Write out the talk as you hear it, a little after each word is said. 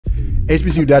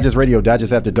HBCU Digest Radio,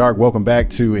 Digest After Dark. Welcome back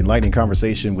to Enlightening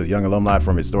Conversation with young alumni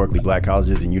from historically black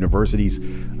colleges and universities.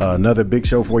 Another big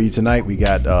show for you tonight. We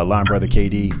got line brother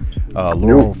KD,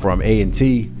 Laurel from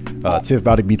A&T, Tiff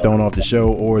about to be thrown off the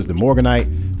show, or is the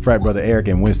Morganite, frat brother Eric,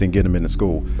 and Winston get him into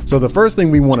school. So the first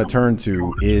thing we want to turn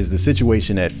to is the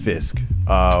situation at Fisk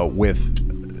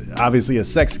with obviously a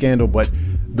sex scandal, but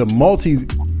the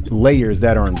layers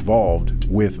that are involved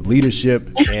with leadership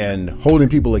and holding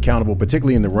people accountable,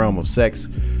 particularly in the realm of sex.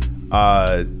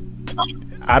 I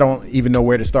don't even know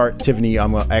where to start. Tiffany,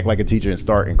 I'm gonna act like a teacher and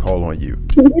start and call on you.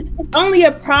 It's only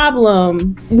a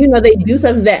problem, you know, they do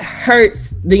something that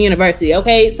hurts the university.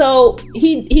 Okay, so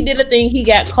he did a thing, he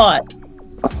got caught,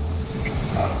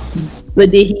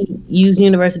 but did he use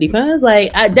university funds?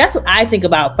 Like, that's what I think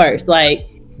about first. Like,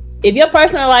 if your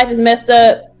personal life is messed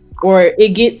up, or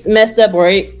it gets messed up, or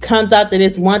it comes out that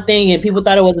it's one thing and people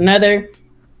thought it was another,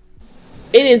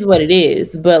 it is what it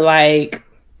is. But like,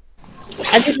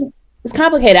 it's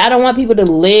complicated. I don't want people to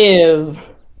live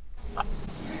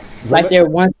like they're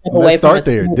one step away. Let's start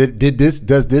there.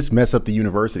 Does this mess up the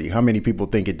university? How many people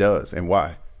think it does, and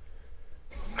why?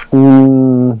 I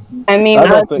mean, I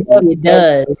don't think it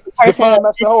does. Define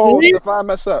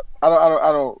mess up. I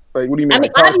don't. Like, what do you mean? I mean,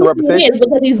 obviously it is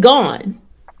because he's gone.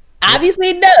 Obviously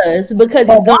it does because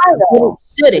he's gone.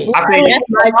 Shouldn't. I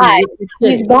think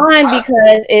he's gone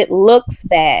because it looks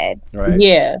bad. Right.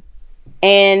 Yeah.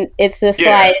 And it's just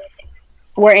like,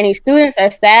 were any students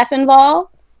or staff involved?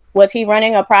 Was he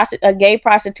running a gay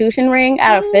prostitution ring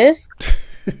out of Fisk?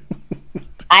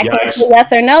 I can't say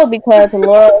yes or no because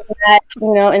Laurel is not,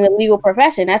 you know, in the legal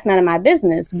profession. That's none of my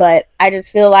business. But I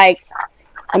just feel like,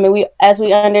 I mean, we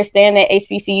understand that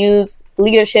HBCUs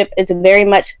leadership is very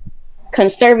much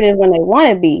conservative when they want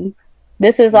to be.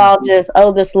 This is all just,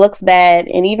 oh, this looks bad.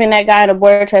 And even that guy on the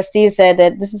board of trustees said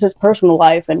that this is his personal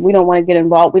life and we don't want to get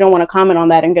involved. We don't want to comment on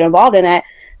that and get involved in that.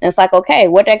 And it's like, okay,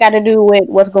 what that got to do with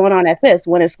what's going on at Fisk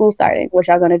when is school starting, what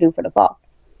y'all going to do for the fall?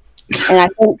 And I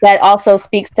think that also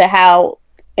speaks to how,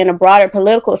 in a broader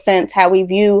political sense, how we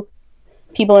view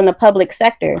people in the public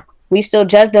sector. We still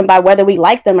judge them by whether we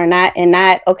like them or not, and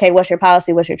not, okay, what's your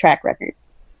policy, what's your track record?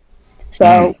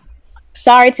 So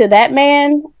sorry to that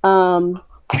man.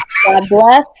 God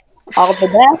bless, all the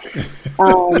best.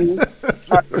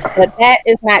 But that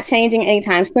is not changing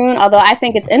anytime soon. Although I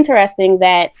think it's interesting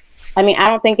that, I mean, I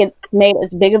don't think it's made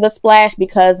as big of a splash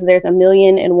because there's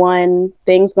 1,000,001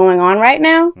 things going on right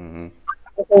now,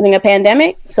 including a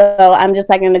pandemic. So I'm just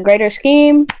like, in the greater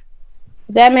scheme,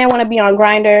 if that man want to be on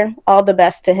Grindr, all the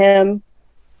best to him.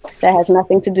 That has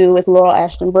nothing to do with Laurel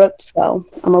Ashton Brooks, so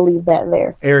I'm gonna leave that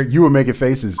there. Eric, you were making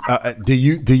faces. Do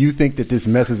you think that this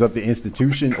messes up the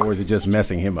institution, or is it just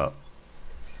messing him up?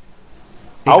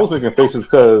 I was making faces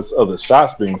because of the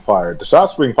shots being fired. The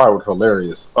shots being fired were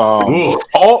hilarious.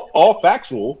 All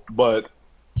factual, but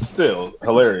still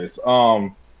hilarious.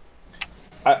 To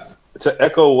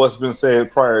echo what's been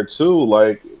said prior to,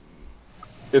 like,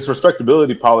 it's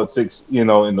respectability politics, you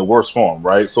know, in the worst form,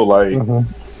 right? So, like.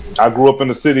 I grew up in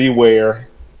a city where,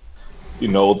 you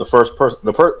know, the first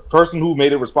person who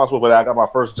made it responsible for that I got my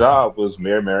first job was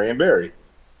Mayor Marion Barry.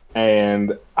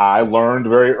 And I learned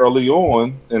very early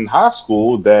on in high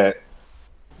school that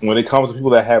when it comes to people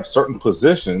that have certain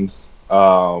positions,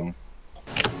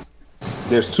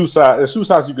 there's two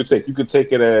sides you could take. You could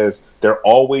take it as they're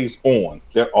always on.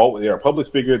 They're a public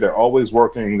figure, they're always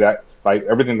working, that like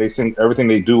everything they think, everything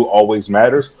they do always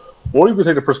matters. Or you could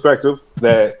take the perspective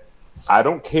that I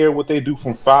don't care what they do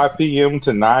from 5 p.m.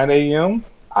 to 9 a.m.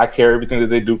 I care everything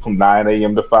that they do from 9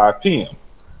 a.m. to 5 p.m.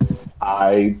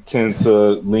 I tend to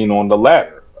lean on the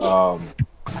latter.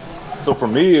 So for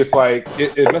me, it's like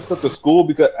it messed up the school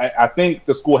because I think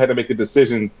the school had to make a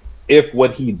decision if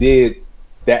what he did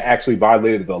that actually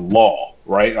violated the law,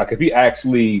 right? Like if he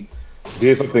actually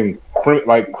did something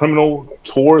criminal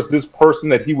towards this person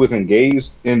that he was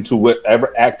engaged into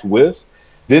whatever act with,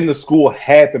 then the school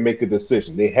had to make a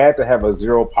decision. They had to have a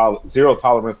zero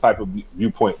tolerance type of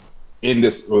viewpoint in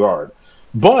this regard.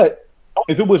 But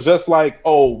if it was just like,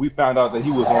 oh, we found out that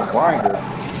he was on Grindr,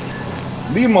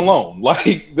 leave him alone. Like,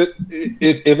 if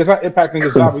it's not impacting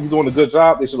his job and he's doing a good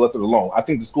job, they should let it alone. I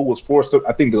think the school was forced to,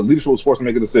 I think the leadership was forced to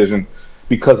make a decision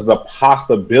because of the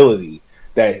possibility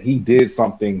that he did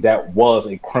something that was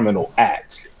a criminal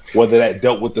act, whether that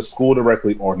dealt with the school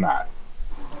directly or not.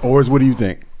 Ors, what do you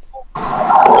think?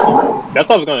 That's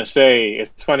what I was going to say.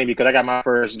 It's funny because I got my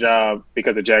first job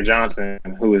because of Jack Johnson,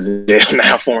 who is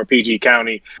now former PG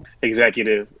County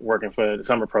executive working for the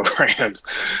summer programs.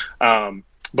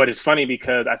 But it's funny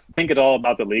because I think it's all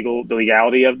about the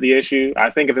legality of the issue. I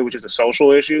think if it was just a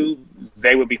social issue,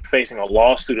 they would be facing a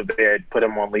lawsuit if they had put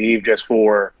him on leave just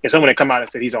for, if someone had come out and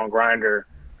said he's on Grindr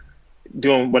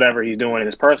doing whatever he's doing in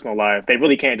his personal life, they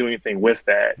really can't do anything with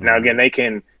that. Now,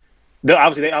 again,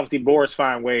 obviously boards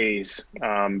find ways,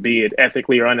 be it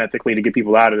ethically or unethically, to get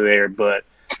people out of there. But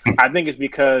I think it's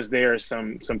because there's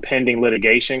some pending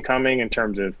litigation coming in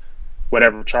terms of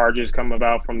whatever charges come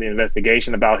about from the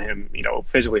investigation about him,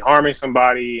 physically harming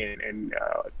somebody and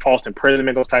false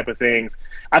imprisonment, those type of things.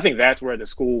 I think that's where the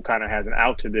school kind of has an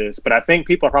out to this. But I think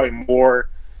people are probably more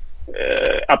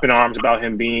up in arms about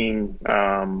him being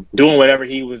doing whatever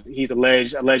he's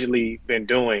allegedly been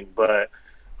doing. But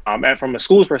and from a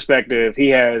school's perspective, he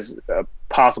has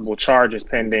possible charges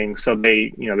pending, so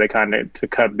they kind of to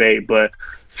cut bait. But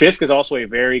Fisk is also a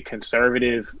very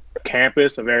conservative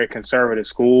campus, a very conservative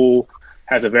school,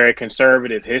 has a very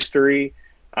conservative history,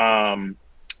 and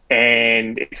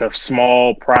it's a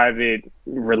small, private,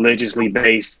 religiously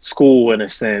based school in a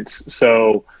sense.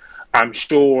 So I'm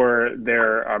sure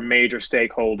there are major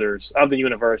stakeholders of the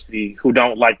university who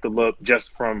don't like the look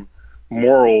just from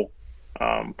moral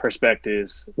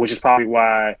perspectives, which is probably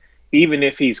why, even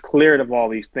if he's cleared of all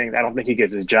these things, I don't think he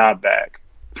gets his job back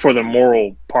for the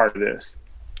moral part of this.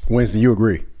 Winston, you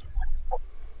agree?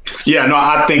 Yeah, no,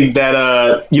 I think that,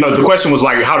 the question was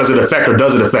like, how does it affect or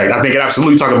does it affect? I think it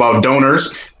absolutely talk about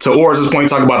donors. To Orr's point,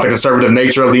 talk about the conservative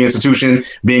nature of the institution,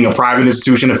 being a private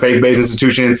institution, a faith-based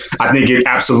institution. I think it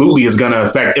absolutely is going to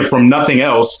affect, if from nothing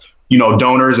else,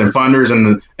 donors and funders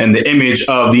and the image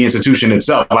of the institution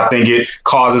itself. I think it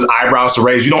causes eyebrows to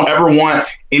raise. You don't ever want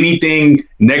anything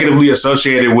negatively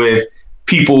associated with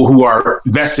people who are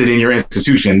vested in your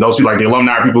institution. Those people, like the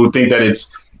alumni, are people who think that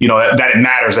it's, that it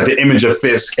matters, that the image of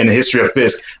Fisk and the history of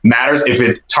Fisk matters. If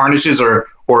it tarnishes or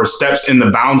steps in the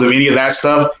bounds of any of that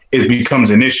stuff, it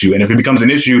becomes an issue. And if it becomes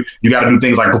an issue, you got to do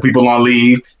things like put people on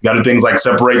leave. You got to do things like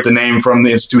separate the name from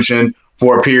the institution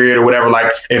for a period or whatever.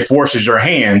 Like, it forces your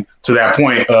hand to that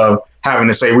point of having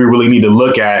to say, we really need to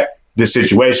look at this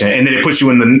situation. And then it puts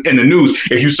you in the news.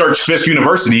 If you search Fisk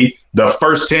University, the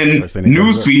first 10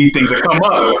 news feed things that come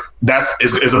up,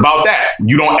 is about that.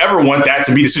 You don't ever want that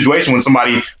to be the situation when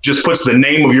somebody just puts the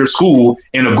name of your school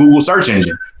in a Google search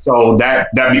engine. So that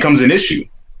becomes an issue.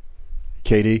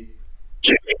 KD?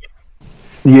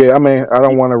 Yeah, I mean, I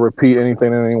don't want to repeat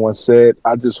anything that anyone said.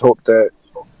 I just hope that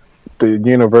the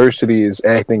university is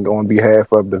acting on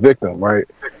behalf of the victim, right?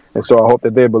 And so I hope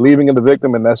that they're believing in the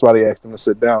victim, and that's why they asked him to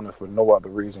sit down, and for no other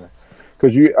reason.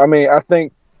 Because I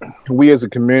think we as a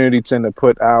community tend to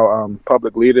put our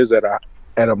public leaders at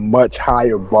a much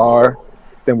higher bar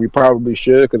than we probably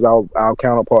should, because our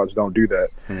counterparts don't do that.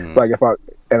 Like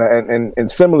in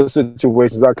similar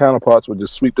situations, our counterparts would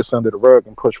just sweep this under the rug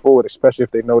and push forward, especially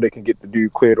if they know they can get the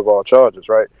dude cleared of all charges,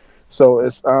 right? So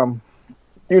it's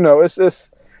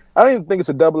it's I don't even think it's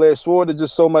a double-edged sword. It's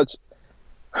just so much.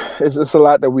 It's just a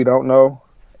lot that we don't know,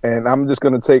 and I'm just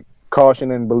going to take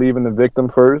caution and believe in the victim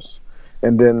first,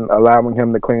 and then allowing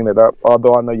him to clean it up.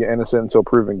 Although I know you're innocent until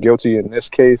proven guilty in this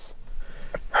case,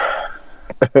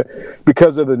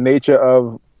 because of the nature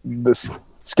of the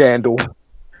scandal.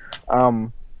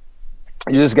 You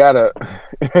just gotta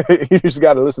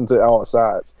listen to all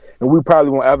sides, and we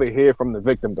probably won't ever hear from the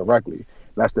victim directly.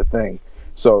 That's the thing.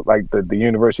 So, like, the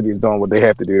university is doing what they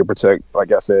have to do to protect,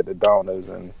 like I said, the donors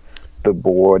and the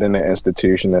board and the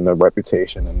institution and the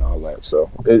reputation and all that.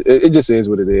 So it just is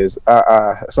what it is.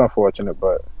 It's unfortunate,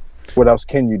 but what else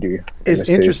can you do? It's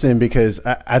interesting because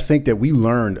I think that we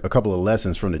learned a couple of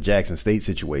lessons from the Jackson State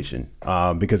situation,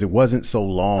 because it wasn't so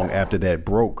long after that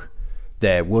broke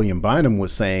that William Bynum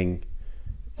was saying,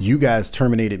 you guys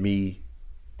terminated me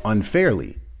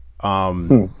unfairly.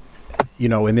 And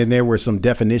then there were some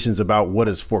definitions about what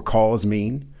does for cause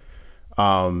mean.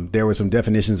 There were some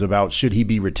definitions about should he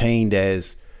be retained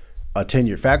as a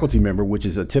tenured faculty member, which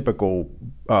is a typical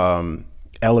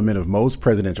element of most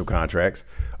presidential contracts.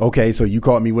 Okay, so you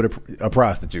caught me with a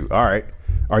prostitute. All right,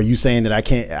 are you saying that I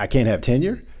can't have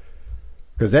tenure?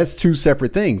 Because that's two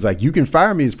separate things. Like, you can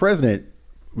fire me as president,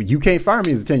 you can't fire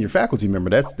me as a tenured faculty member.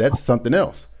 That's something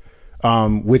else.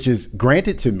 Which is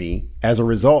granted to me as a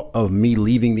result of me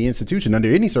leaving the institution under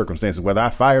any circumstances, whether I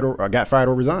got fired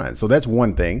or resigned. So that's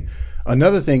one thing.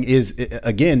 Another thing is,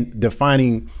 again,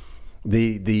 defining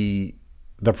the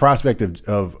prospect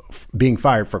of being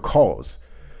fired for cause,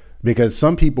 because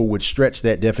some people would stretch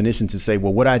that definition to say,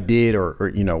 well, what I did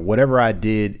or whatever I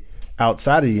did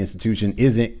outside of the institution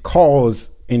isn't cause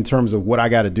in terms of what I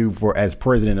got to do as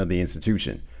president of the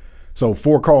institution. So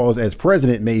for cause as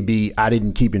president may be, I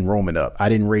didn't keep enrollment up, I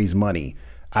didn't raise money,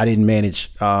 I didn't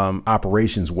manage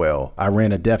operations well. I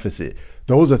ran a deficit.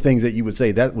 Those are things that you would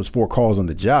say that was for cause on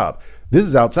the job. This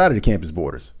is outside of the campus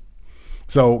borders.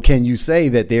 So can you say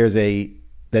that there's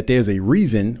a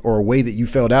reason or a way that you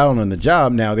fell down on the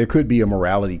job? Now there could be a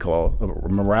morality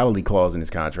clause in this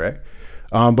contract.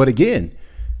 But again,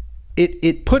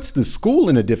 it puts the school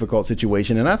in a difficult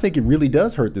situation. And I think it really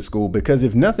does hurt the school, because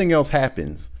if nothing else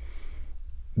happens,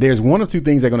 there's one of two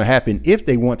things that are going to happen if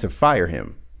they want to fire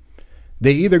him.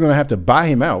 They're either going to have to buy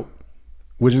him out,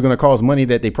 which is going to cost money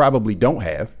that they probably don't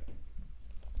have,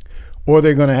 or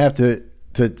they're going to have to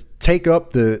take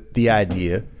up the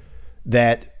idea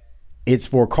that it's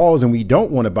for cause and we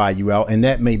don't want to buy you out, and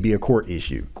that may be a court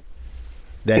issue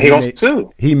that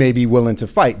he may be willing to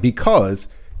fight, because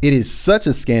it is such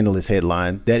a scandalous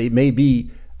headline that it may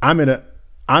be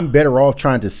I'm better off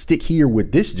trying to stick here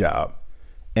with this job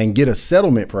and get a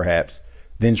settlement perhaps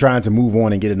than trying to move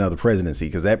on and get another presidency,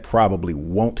 because that probably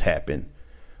won't happen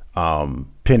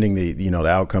pending the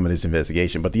outcome of this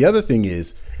investigation. But the other thing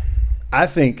is, I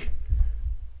think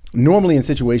normally in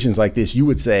situations like this, you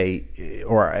would say,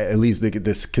 or at least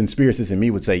this conspiracist in me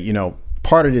would say,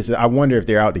 part of this, I wonder if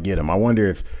they're out to get him. I wonder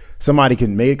if somebody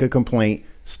can make a complaint,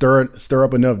 stir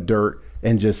up enough dirt,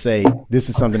 and just say this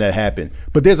is something that happened.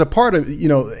 But there's a part of,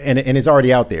 and it's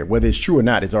already out there, whether it's true or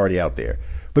not, it's already out there.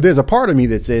 But there's a part of me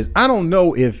that says, I don't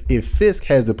know if Fisk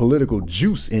has the political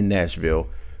juice in Nashville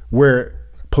where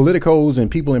politicos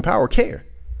and people in power care.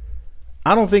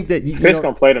 I don't think that Fisk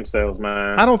gonna play themselves,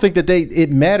 man. I don't think that it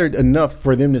mattered enough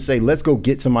for them to say, let's go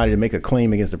get somebody to make a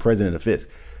claim against the president of Fisk.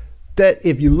 That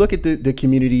if you look at the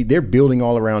community, they're building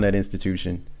all around that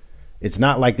institution. It's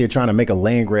not like they're trying to make a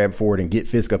land grab for it and get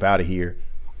Fisk up out of here.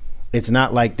 It's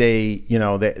not like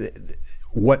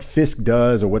what Fisk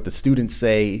does or what the students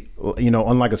say,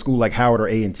 unlike a school like Howard or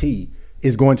A&T,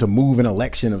 is going to move an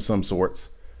election of some sorts.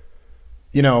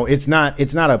 It's not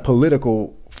a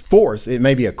political force. It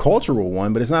may be a cultural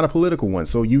one, but it's not a political one.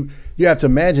 So you have to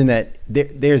imagine that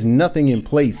there's nothing in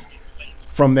place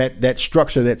from that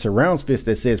structure that surrounds Fisk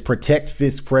that says protect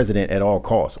Fisk president at all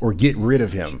costs or get rid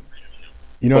of him.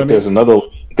 You know what I mean?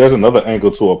 There's another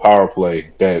angle to a power play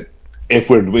that if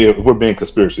we're being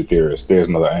conspiracy theorists, there's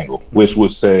another angle, which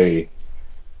would say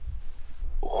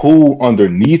who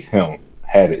underneath him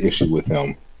had an issue with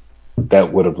him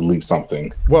that would have leaked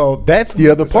something. Well, that's the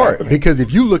other part, because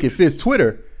if you look at Fisk's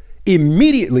Twitter,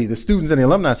 immediately the students and the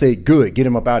alumni say, good, get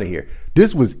him up out of here.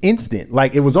 This was instant.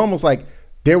 Like, it was almost like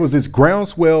there was this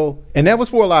groundswell, and that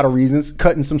was for a lot of reasons,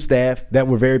 cutting some staff that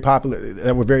were very popular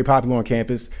on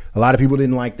campus. A lot of people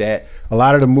didn't like that. A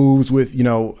lot of the moves with,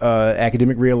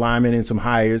 academic realignment and some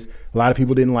hires, a lot of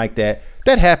people didn't like that.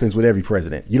 That happens with every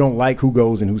president. You don't like who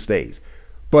goes and who stays.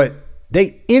 But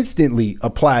they instantly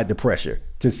applied the pressure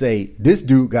to say, this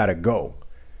dude got to go.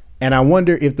 And I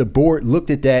wonder if the board looked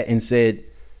at that and said,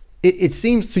 it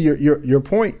seems to your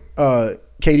point,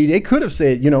 Katie, they could have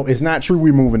said, it's not true,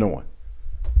 we're moving on.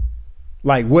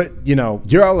 Like, what,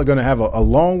 you're all going to have a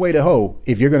long way to hoe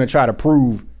if you're going to try to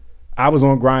prove I was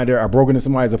on Grindr, I broke into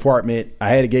somebody's apartment, I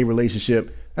had a gay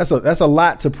relationship. That's a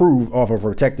lot to prove off a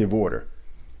protective order.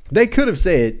 They could have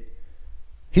said,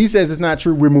 he says it's not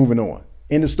true, we're moving on.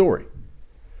 End of story.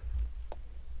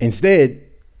 Instead,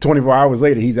 24 hours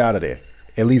later, he's out of there,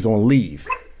 at least on leave.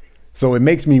 So it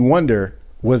makes me wonder,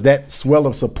 was that swell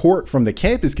of support from the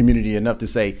campus community enough to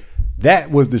say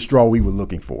that was the straw we were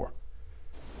looking for?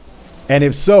 And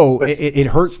if so, it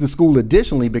hurts the school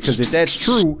additionally, because if that's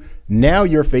true, now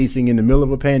you're facing, in the middle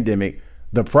of a pandemic,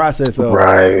 the process of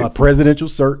a presidential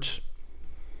search,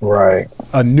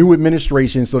 a new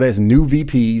administration. So that's new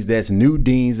VPs, that's new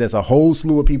deans, that's a whole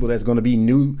slew of people that's going to be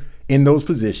new in those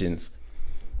positions.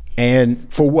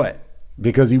 And for what?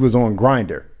 Because he was on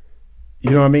Grindr. You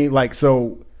know what I mean? Like,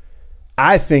 so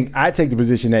I think I take the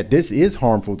position that this is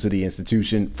harmful to the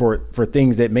institution for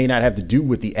things that may not have to do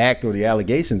with the act or the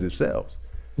allegations themselves.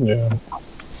 Yeah.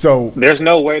 So there's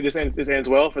no way this ends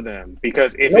well for them,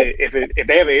 because if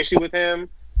they have an issue with him,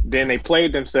 then they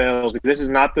played themselves, because this is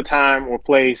not the time or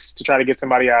place to try to get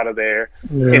somebody out of there.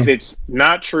 Yeah. If it's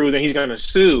not true, then he's going to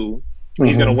sue.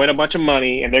 He's going to win a bunch of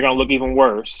money, and they're going to look even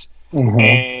worse.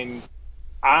 And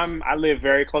I live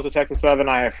very close to Texas Southern.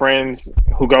 I have friends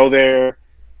who go there,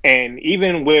 and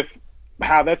even with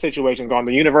how that situation's gone,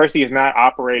 the university is not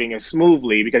operating as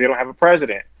smoothly because they don't have a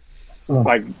president.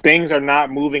 Like, things are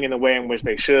not moving in the way in which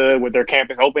they should with their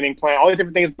campus opening plan. All these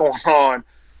different things going on,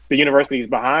 the university is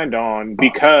behind on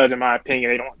because, in my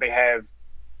opinion, they have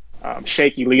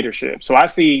shaky leadership. So I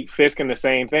see Fisk in the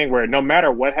same thing, where no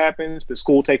matter what happens, the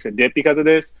school takes a dip because of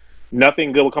this.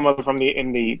 Nothing good will come up from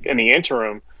in the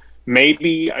interim.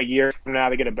 maybe a year from now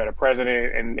they get a better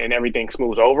president and everything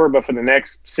smooths over. But for the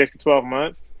next 6 to 12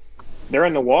 months, they're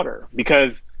in the water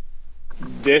because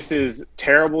this is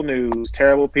terrible news,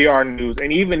 terrible PR news.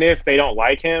 And even if they don't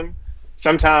like him,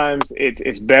 sometimes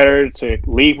it's better to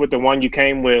leave with the one you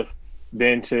came with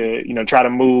than to, try to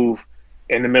move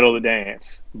in the middle of the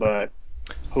dance. But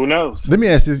who knows? Let me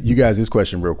ask you guys this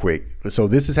question real quick. So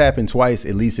this has happened twice,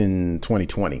 at least in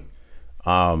 2020,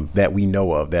 that we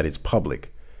know of, that it's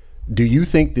public. Do you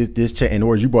think that this, and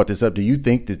or as you brought this up, do you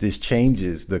think that this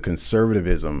changes the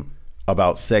conservatism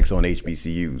about sex on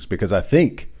HBCUs? Because I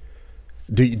think,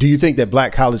 do you think that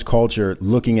black college culture,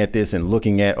 looking at this and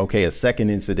looking at, okay, a second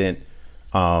incident,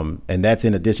 and that's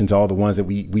in addition to all the ones that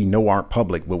we know aren't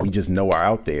public, but we just know are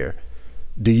out there.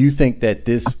 Do you think that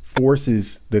this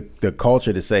forces the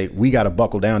culture to say, we got to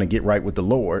buckle down and get right with the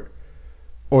Lord,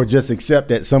 or just accept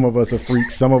that some of us are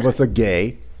freaks, some of us are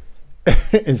gay,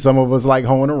 and some of us like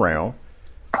hoeing around,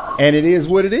 and it is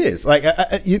what it is? Like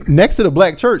next to the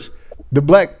black church, the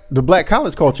black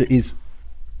college culture is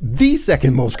the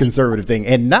second most conservative thing,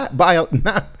 and not by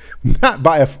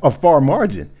a far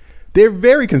margin. They're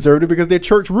very conservative because they're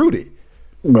church rooted.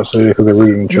 Because they're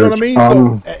rooted in church. You know what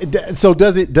I mean? So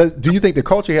do you think the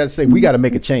culture has to say, we got to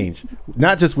make a change,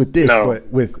 not just with this, but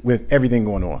with everything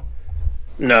going on?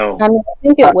 No. I mean, I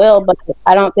think it will, but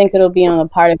I don't think it'll be on the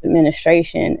part of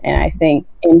administration. And I think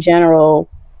in general,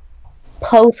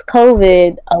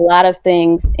 post-COVID, a lot of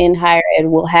things in higher ed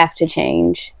will have to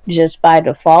change just by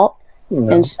default.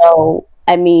 Yeah. And so,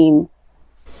 I mean,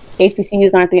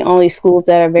 HBCUs aren't the only schools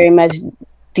that are very much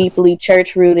deeply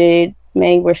church-rooted.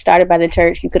 Many were started by the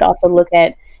church. You could also look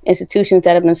at institutions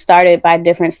that have been started by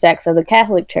different sects of the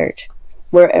Catholic Church,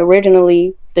 where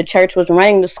originally the church was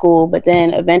running the school, but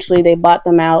then eventually they bought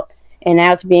them out, and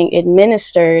now it's being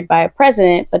administered by a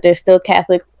president, but they're still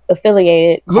Catholic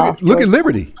affiliated. Look at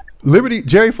Liberty. Liberty,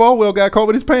 Jerry Falwell got caught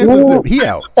with his pants unzipped. He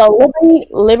out. So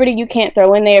Liberty, you can't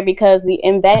throw in there because the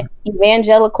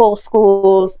evangelical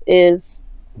schools is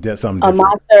a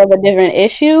monster of a different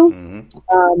issue.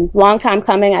 Mm-hmm. Long time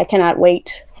coming. I cannot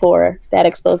wait for that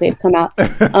expose to come out.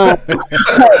 But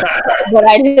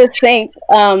I just think,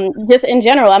 just in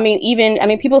general, I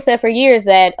mean, people said for years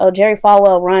that, Jerry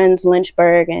Falwell runs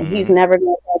Lynchburg and he's never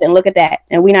going to, and look at that.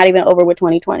 And we're not even over with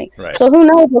 2020. Right. So who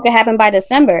knows what could happen by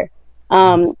December?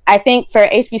 I think for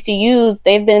HBCUs,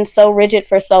 they've been so rigid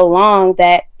for so long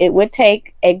that it would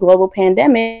take a global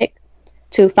pandemic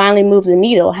to finally move the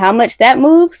needle. How much that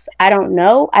moves, I don't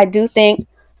know. I do think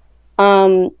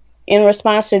in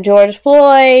response to George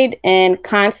Floyd and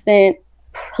constant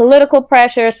political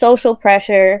pressure, social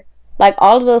pressure, like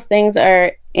all of those things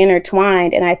are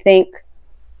intertwined. And I think,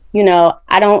 we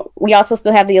also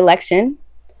still have the election.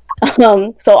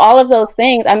 So all of those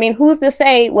things, I mean, who's to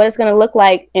say what it's going to look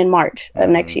like in March of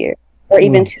next year or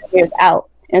even 2 years out?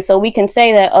 And so we can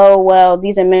say that,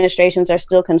 these administrations are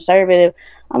still conservative.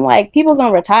 I'm like, people are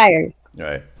going to retire.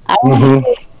 Right. I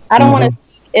don't want to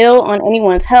ill on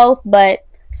anyone's health, but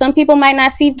some people might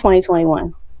not see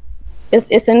 2021.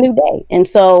 It's a new day. And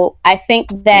so I think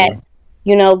that,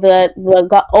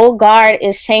 the old guard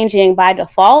is changing by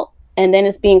default. And then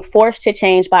it's being forced to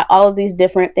change by all of these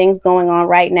different things going on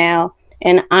right now.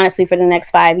 And honestly, for the next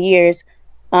 5 years,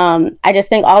 I just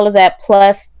think all of that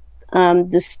plus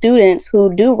the students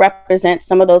who do represent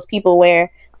some of those people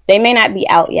where they may not be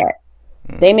out yet.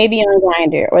 They may be on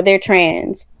Grindr, or they're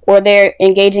trans, or they're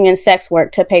engaging in sex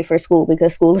work to pay for school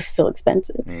because school is still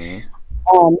expensive.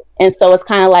 And so it's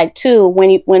kind of like, too,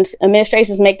 when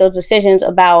administrations make those decisions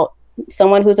about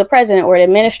someone who's a president or an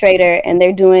administrator and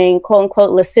they're doing quote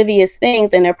unquote lascivious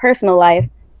things in their personal life,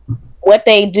 what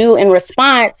they do in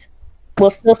response will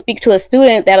still speak to a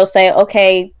student that'll say,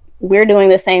 okay, we're doing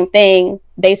the same thing.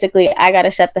 Basically, I got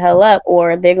to shut the hell up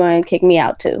or they're going to kick me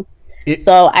out too.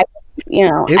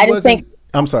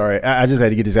 I'm sorry. I just had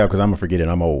to get this out because I'm going to forget it.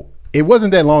 I'm old. It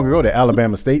wasn't that long ago that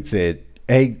Alabama State said,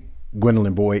 hey,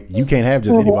 Gwendolyn Boyd, you can't have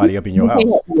just anybody up in your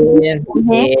house.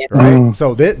 Right?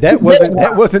 So that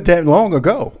wasn't that long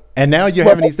ago. And now you're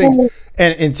having these things.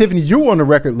 And Tiffany, you were on the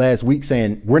record last week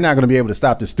saying we're not going to be able to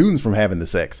stop the students from having the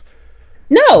sex.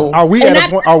 No. Are we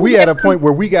at a point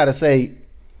where we got to say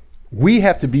we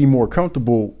have to be more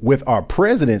comfortable with our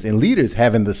presidents and leaders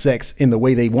having the sex in the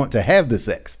way they want to have the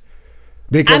sex?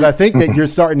 Because I think that you're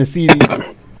starting to see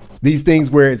these things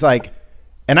where it's like,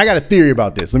 and I got a theory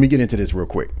about this. Let me get into this real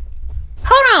quick.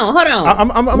 Hold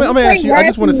on. I'm gonna ask you. I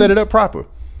just want to set it up proper.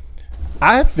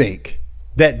 I think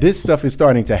that this stuff is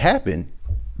starting to happen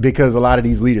because a lot of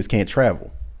these leaders can't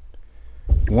travel.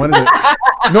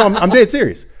 I'm dead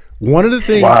serious. One of the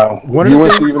things, one of the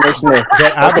things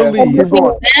that I believe,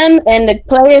 them and the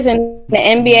players in the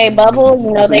NBA bubble, you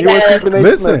know, they got.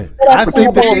 Listen, I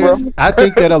think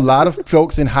that a lot of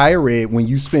folks in higher ed, when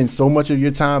you spend so much of your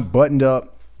time buttoned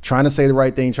up, trying to say the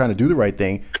right thing, trying to do the right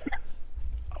thing,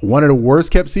 one of the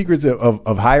worst kept secrets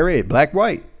of higher ed, black,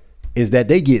 white, is that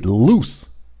they get loose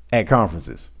at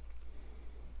conferences.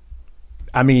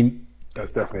 I mean,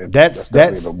 that's definitely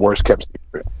the worst kept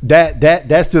secret.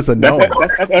 That's just a no.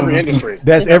 That's every industry.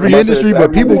 That's every industry,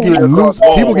 but people get loose.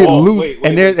 People get loose,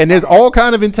 and there's all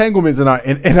kind of entanglements in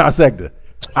our sector.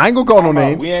 I ain't gonna call no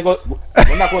names. We're not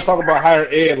gonna talk about higher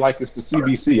ed like it's the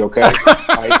CBC, okay?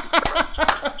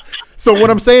 So what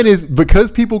I'm saying is,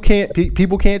 because people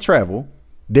can't travel,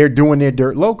 they're doing their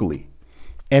dirt locally,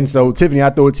 and so Tiffany, I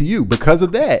throw it to you because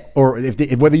of that, or if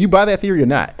whether you buy that theory or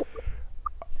not.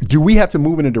 Do we have to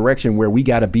move in a direction where we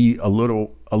got to be a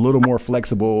little more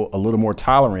flexible, a little more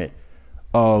tolerant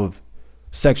of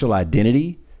sexual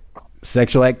identity,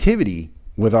 sexual activity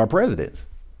with our presidents?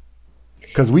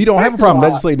 Because we don't have a problem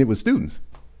legislating it with students.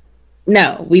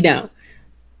 No, we don't.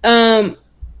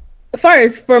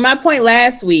 First, for my point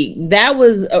last week, that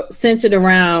was centered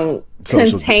around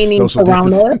containing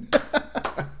corona,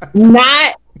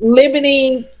 not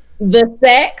limiting the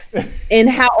sex and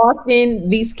how often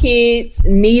these kids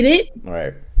need it.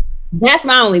 Right. That's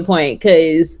my only point.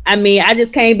 Because I mean, I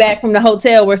just came back from the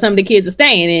hotel where some of the kids are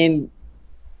staying, and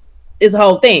it's a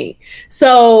whole thing.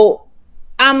 So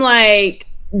I'm like,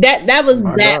 that was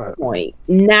point,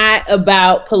 not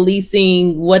about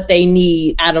policing what they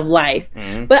need out of life.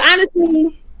 But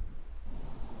honestly,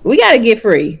 we got to get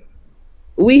free.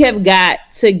 We have got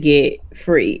to get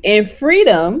free, and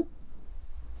freedom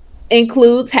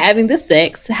includes having the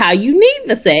sex how you need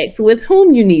the sex, with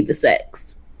whom you need the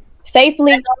sex.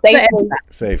 Safely.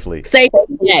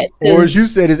 Yes. Or as you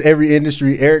said, is every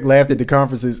industry. Eric laughed at the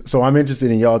conferences, so I'm interested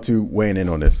in y'all two weighing in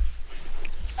on this.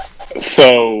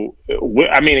 So,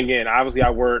 I mean, again, obviously I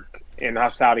work in the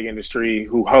hospitality industry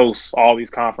who hosts all these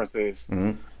conferences.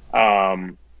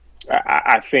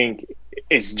 I think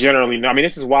it's generally, I mean,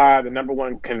 this is why the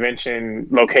 #1 convention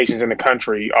locations in the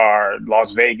country are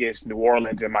Las Vegas, New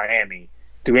Orleans, and Miami.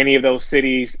 Do any of those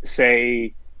cities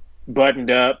say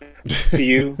buttoned up to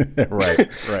you? Right.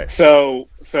 So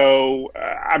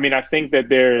I mean, I think that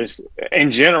there's,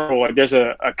 in general, there's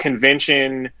a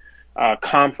convention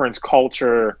conference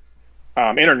culture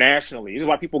internationally. This is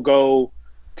why people go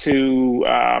to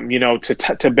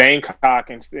to Bangkok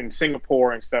and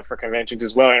Singapore and stuff for conventions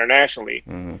as well internationally,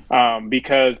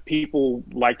 because people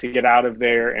like to get out of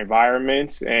their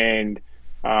environments and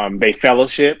they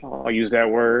fellowship. I'll use that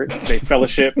word. They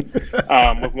fellowship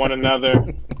with one another,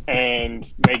 and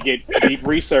they get deep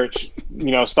research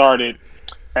started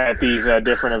at these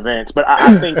different events. But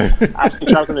I think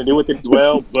it's something to do with it as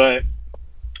well. But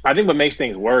I think what makes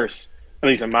things worse, at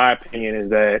least in my opinion, is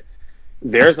that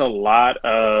there's a lot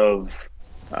of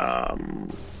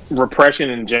repression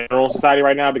in general society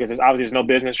right now, because there's no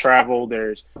business travel.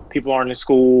 There's people aren't in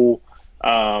school,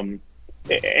 and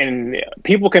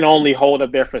people can only hold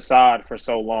up their facade for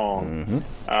so long.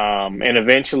 And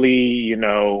eventually,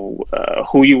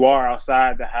 who you are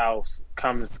outside the house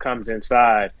comes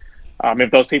inside,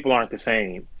 if those people aren't the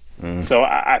same. So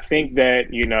I think that,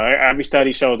 every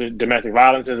study shows that domestic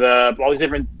violence is up. All these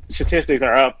different statistics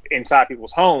are up inside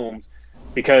people's homes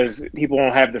because people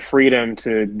don't have the freedom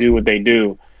to do what they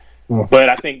do. But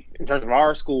I think in terms of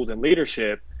our schools and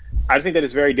leadership, I think that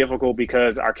it's very difficult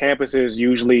because our campuses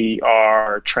usually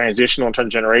are transitional in terms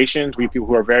of generations. We have people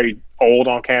who are very old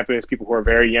on campus, people who are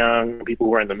very young, people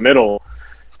who are in the middle.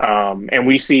 And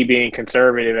we see being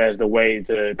conservative as the way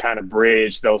to kind of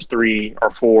bridge those 3 or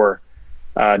 4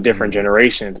 different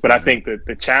generations. But I think that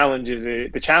the challenge is, I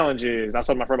was talking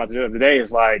to my friend about the other day,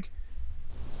 is like,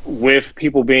 with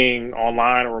people being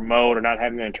online or remote or not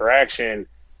having the interaction,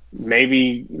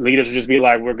 maybe leaders will just be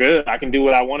like, we're good. I can do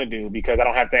what I want to do because I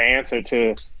don't have to answer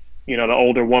to, the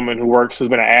older woman who's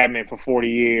been an admin for 40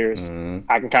 years.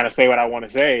 I can kind of say what I want to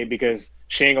say because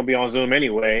she ain't gonna be on Zoom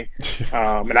anyway.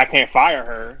 And I can't fire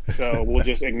her. So we'll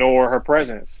just ignore her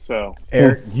presence. So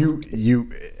Eric,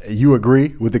 you agree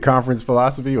with the conference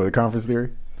philosophy or the conference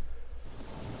theory?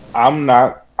 I'm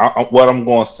not. What I'm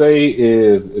going to say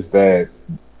is that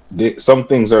some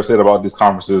things that are said about these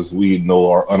conferences we know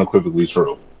are unequivocally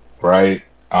true, right?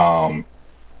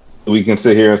 We can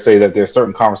sit here and say that there's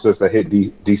certain conferences that hit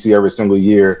DC every single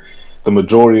year. The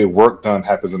majority of work done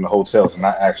happens in the hotels and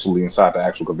not actually inside the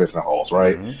actual convention halls,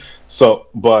 right? So,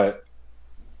 but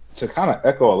to kind of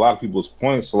echo a lot of people's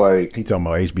points, like he talking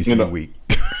about HBCU week.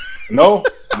 No,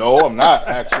 I'm not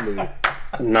actually.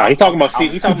 No, he's talking about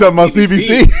You talking about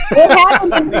CBC? It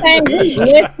happened in the same week.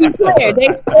 Let's be clear. They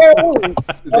share rooms.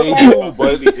 They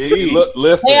do, but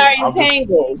listen, They are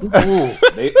entangled.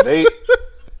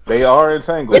 They are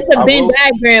entangled. It's a Venn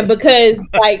diagram because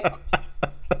like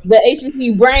the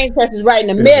HBCU brain trust is right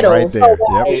in the middle. Right there. So,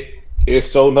 like, It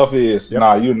so enough is. Yep.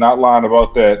 Nah, you're not lying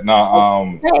about that.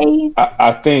 Nah,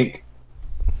 I think.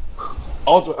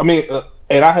 Also, I mean,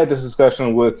 and I had this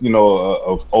discussion with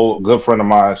a good friend of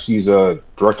mine. She's a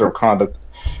director of conduct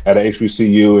at a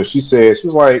HBCU, and she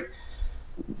was like,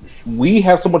 we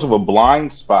have so much of a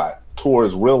blind spot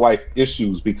towards real life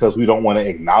issues because we don't want to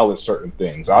acknowledge certain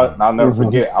things. I'll never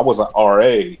forget. I was an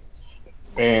RA,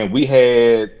 and we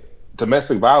had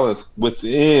domestic violence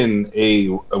within a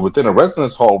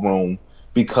residence hall room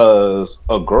because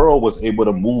a girl was able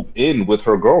to move in with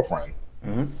her girlfriend.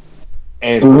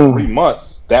 And for 3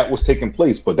 months that was taking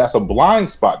place, but that's a blind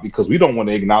spot because we don't want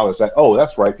to acknowledge that, oh,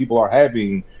 that's right, people are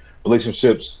having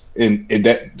relationships in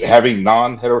that, having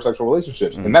non-heterosexual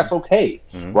relationships, and that's okay,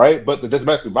 right? But the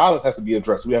domestic violence has to be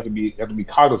addressed. We have to be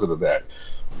cognizant of that.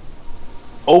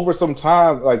 Over some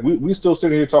time, like we still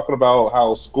sitting here talking about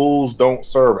how schools don't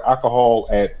serve alcohol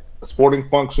at sporting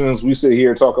functions. We sit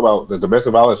here and talk about the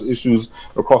domestic violence issues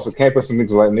across the campus and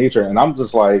things of that nature. And I'm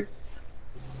just like,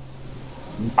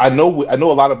 I know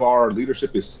a lot of our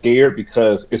leadership is scared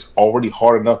because it's already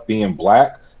hard enough being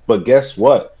black. But guess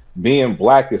what? Being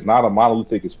black is not a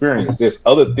monolithic experience. There's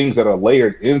other things that are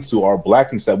layered into our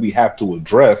blackness that we have to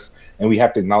address and we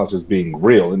have to acknowledge as being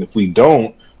real. And if we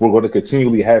don't, we're going to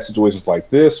continually have situations like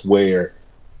this where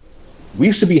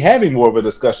we should be having more of a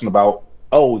discussion about,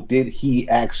 oh, did he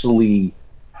actually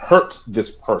hurt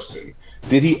this person?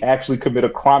 Did he actually commit a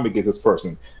crime against this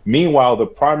person? Meanwhile, the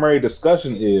primary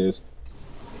discussion is,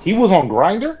 he was on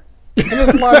Grindr? And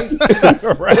it's like, not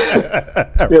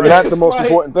the most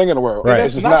important thing in the world. Right.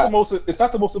 It's not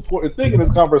the most important thing in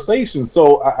this conversation.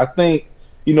 So I think,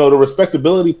 the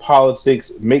respectability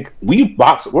politics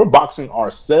we're boxing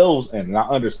ourselves in, and I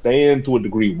understand to a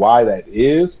degree why that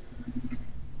is.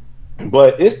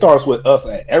 But it starts with us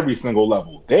at every single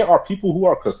level. There are people who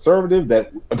are conservative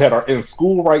that are in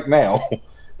school right now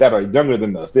that are younger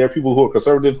than us. There are people who are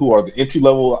conservative who are the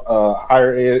entry-level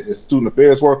higher ed student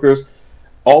affairs workers,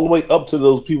 all the way up to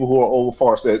those people who are old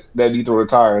farts that need to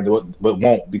retire and do it, but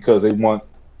won't because they want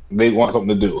something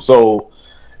to do. So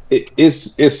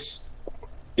it's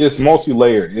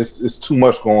multi-layered. It's too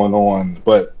much going on.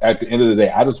 But at the end of the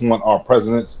day, I just want our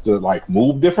presidents to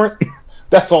move different.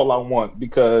 That's all I want,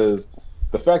 because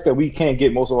the fact that we can't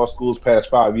get most of our schools past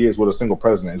 5 years with a single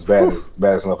president is bad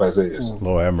enough as it is.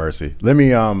 Lord have mercy. Let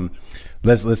me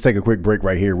let's take a quick break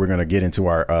right here. We're going to get into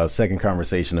our second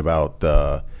conversation about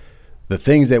the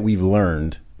things that we've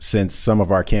learned since some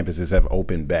of our campuses have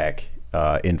opened back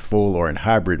in full or in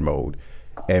hybrid mode,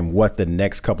 and what the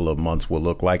next couple of months will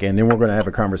look like. And then we're going to have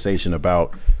a conversation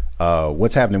about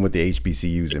what's happening with the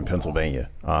HBCUs in Pennsylvania.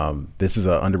 This is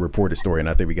an underreported story, and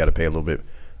I think we got to pay a little bit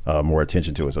more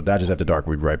attention to it. So Dodgers After Dark,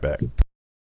 we'll be right back.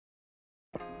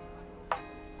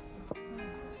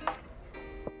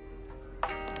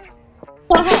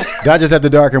 Dodgers After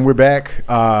Dark, and we're back,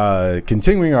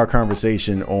 continuing our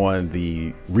conversation on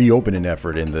the reopening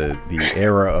effort in the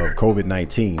era of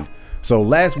COVID-19. So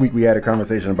last week we had a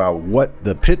conversation about what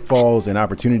the pitfalls and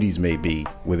opportunities may be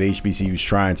with HBCUs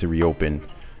trying to reopen,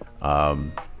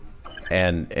 and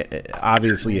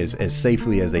obviously as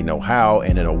safely as they know how,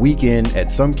 and in a weekend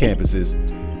at some campuses.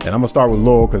 And I'm gonna start with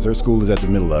Laurel because her school is at the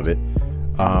middle of it.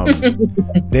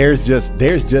 There's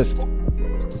just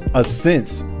a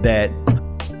sense that,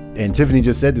 and Tiffany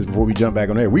just said this before we jump back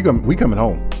on air, we coming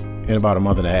home in about a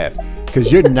month and a half,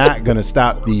 because you're not gonna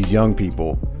stop these young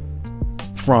people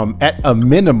from, at a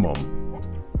minimum,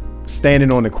 standing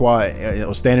on the quad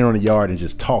or standing on the yard and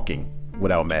just talking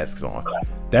without masks on.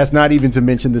 That's not even to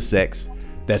mention the sex.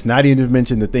 That's not even to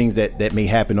mention the things that may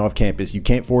happen off campus. You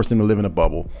can't force them to live in a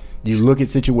bubble. You look at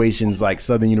situations like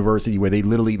Southern University, where they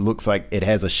literally looks like it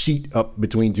has a sheet up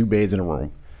between two beds in a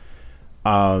room.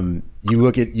 You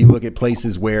look at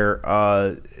places where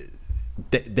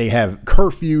they have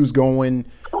curfews going,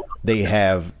 they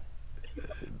have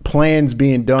plans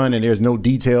being done, and there's no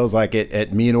details, like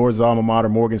at me and Or's alma mater,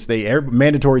 Morgan State,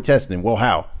 mandatory testing. Well,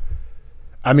 how?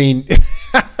 I mean,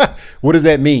 what does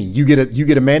that mean? You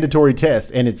get a mandatory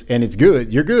test, and it's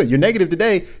good. You're good. You're negative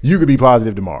today. You could be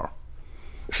positive tomorrow.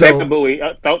 Same to Bowie.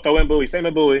 Throw in Bowie. Same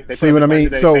to Bowie. See what I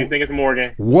mean? So same thing as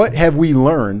Morgan. What have we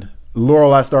learned,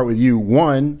 Laurel? I start with you.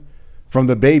 One, from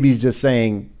the babies just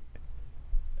saying,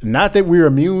 not that we're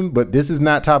immune, but this is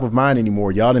not top of mind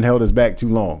anymore. Y'all done held us back too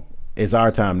long. It's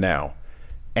our time now.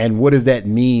 And what does that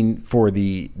mean for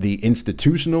the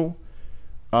institutional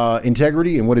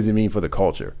integrity, and what does it mean for the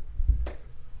culture?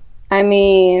 I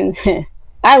mean,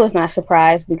 I was not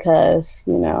surprised because,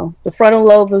 you know, the frontal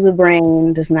lobe of the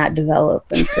brain does not develop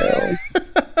until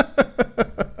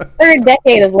third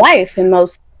decade of life in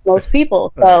most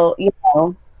people. So, you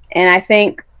know, and I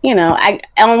think, you know,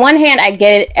 on one hand, I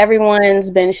get it. Everyone's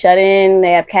been shut in.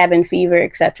 They have cabin fever,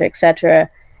 et cetera, et cetera.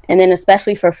 And then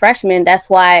especially for freshmen, that's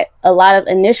why a lot of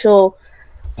initial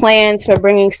plans for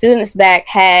bringing students back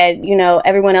had, you know,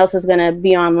 everyone else is going to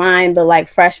be online, but like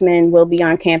freshmen will be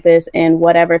on campus in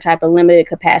whatever type of limited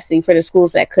capacity for the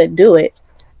schools that could do it.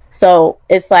 So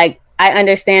it's like, I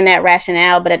understand that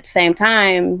rationale, but at the same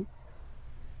time,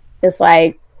 it's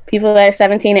like people that are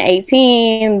 17 and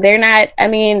 18, they're not, I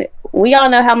mean, we all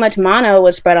know how much mono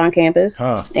was spread on campus,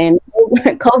 and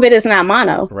COVID is not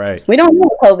mono. Right. We don't know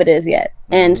what COVID is yet.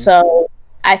 And so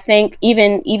I think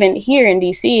even here in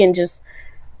DC, and just,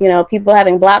 you know, people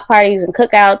having block parties and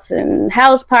cookouts and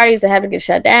house parties that have to get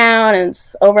shut down, and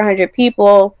it's over 100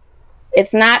 people.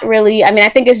 It's not really, I mean, I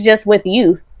think it's just with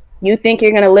youth. You think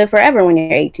you're going to live forever when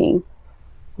you're 18.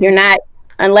 You're not,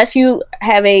 unless you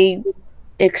have a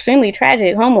extremely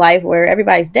tragic home life where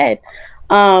everybody's dead.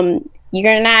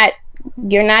 You're not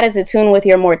as attuned with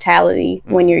your mortality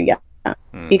when you're young,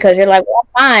 because you're like, well,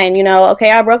 fine, you know,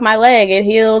 okay, I broke my leg, it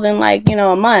healed in like, you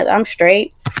know, a month, I'm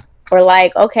straight. Or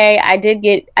like, okay, I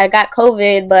got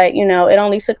COVID, but you know, it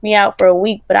only took me out for a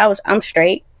week, but I'm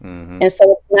straight. And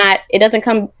so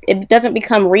it doesn't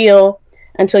become real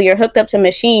until you're hooked up to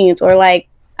machines. Or like,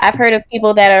 I've heard of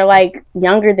people that are like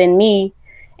younger than me,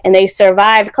 and they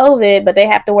survived COVID, but they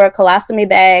have to wear a colostomy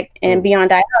bag and be on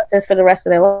dialysis for the rest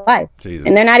of their life. Jesus.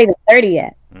 And they're not even 30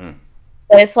 yet.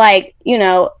 So it's like, you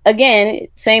know, again,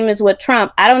 same as with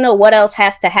Trump. I don't know what else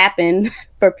has to happen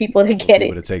for people to get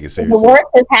it. To take it seriously. The work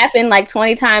has happened like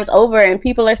 20 times over, and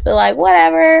people are still like,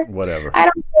 whatever. I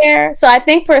don't care. So I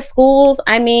think for schools,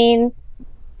 I mean,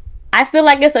 I feel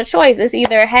like it's a choice. It's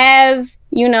either have,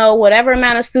 you know, whatever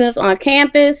amount of students on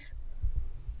campus,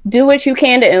 do what you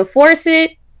can to enforce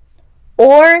it,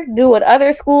 or do what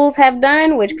other schools have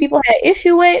done, which people had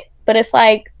issue with. But it's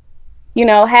like, you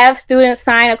know, have students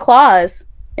sign a clause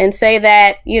and say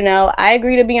that, you know, I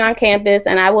agree to be on campus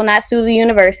and I will not sue the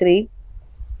university.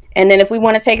 And then if we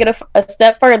want to take it a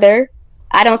step further,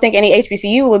 I don't think any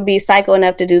HBCU would be psycho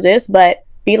enough to do this, but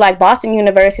be like Boston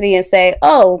University and say,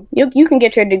 oh, you can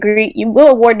get your degree. You will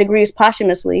award degrees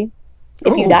posthumously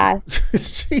if you die.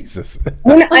 Jesus.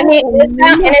 You know, I mean,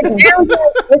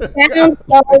 it sounds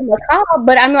so macabre,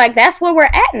 but I'm like, that's where we're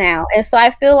at now. And so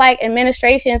I feel like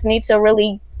administrations need to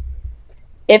really,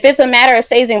 if it's a matter of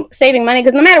saving money,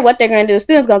 because no matter what they're going to do,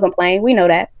 students going to complain. We know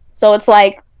that. So it's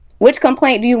like, which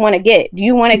complaint do you want to get? Do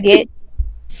you want to get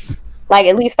like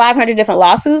at least 500 different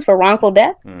lawsuits for wrongful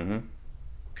death?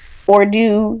 Or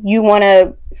do you want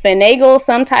to finagle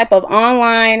some type of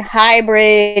online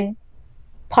hybrid,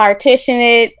 partition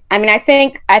it? I mean, I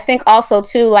think also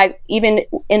too, like even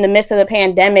in the midst of the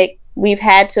pandemic, we've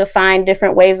had to find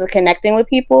different ways of connecting with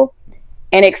people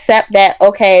and accept that,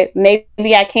 okay,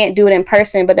 maybe I can't do it in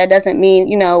person, but that doesn't mean,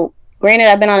 you know, granted,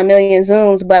 I've been on a million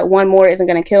Zooms, but one more isn't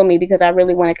going to kill me because I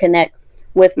really want to connect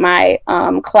with my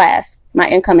class, my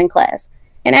incoming class.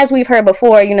 And as we've heard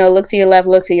before, you know, look to your left,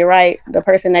 look to your right. The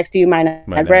person next to you might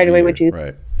not graduate with you.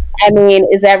 Right. I mean,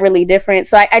 is that really different?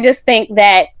 So I just think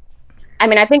that, I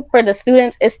mean, I think for the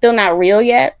students, it's still not real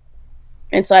yet.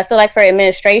 And so I feel like for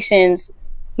administrations,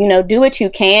 you know, do what you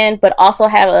can, but also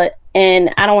have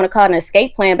and I don't want to call it an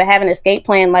escape plan, but have an escape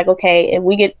plan like, okay, if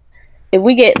we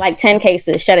get like 10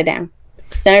 cases, shut it down.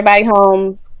 Send everybody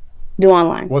home, do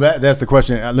online. Well, that's the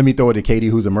question. Let me throw it to Katie,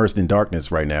 who's immersed in darkness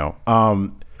right now.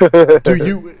 Would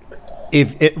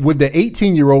the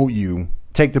 18-year-old you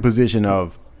take the position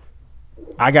of,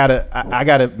 I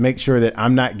gotta make sure that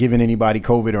I'm not giving anybody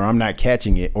COVID or I'm not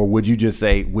catching it? Or would you just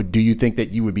say, do you think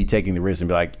that you would be taking the risk and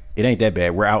be like, it ain't that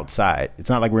bad, we're outside, it's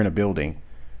not like we're in a building,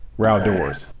 we're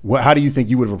outdoors? How do you think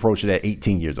you would have approached it at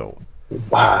 18 years old?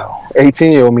 Wow,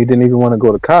 18-year-old me didn't even want to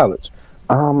go to college.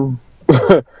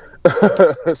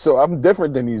 So I'm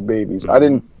different than these babies. I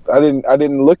didn't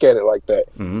look at it like that.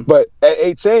 But at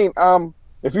 18,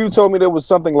 if you told me there was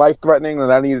something life-threatening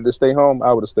and I needed to stay home,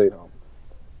 I would have stayed home.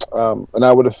 And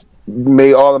I would have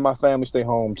made all of my family stay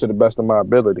home to the best of my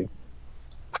ability.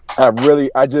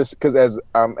 Because as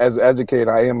an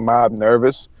educator, I am mob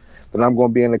nervous that I'm going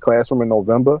to be in the classroom in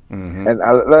November. And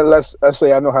let's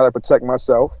say I know how to protect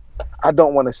myself. I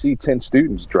don't want to see 10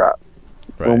 students drop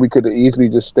when we could have easily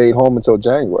just stayed home until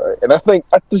January. And I think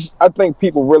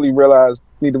people really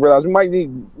need to realize we might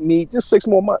need just 6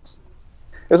 more months.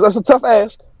 That's a tough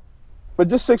ask, but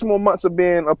just 6 more months of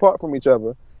being apart from each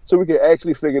other so we can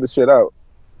actually figure this shit out.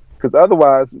 Because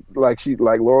otherwise, like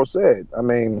Laurel said, I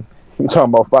mean, you're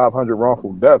talking about 500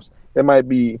 wrongful deaths. There might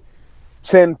be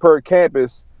 10 per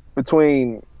campus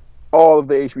between all of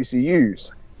the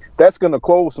HBCUs. That's going to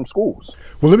close some schools.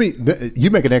 Well,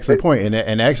 you make an excellent point,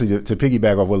 and actually to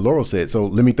piggyback off what Laurel said, so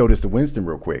let me throw this to Winston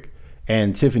real quick,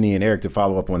 and Tiffany and Eric to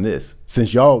follow up on this.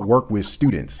 Since y'all work with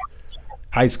students,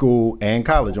 high school and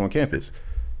college on campus,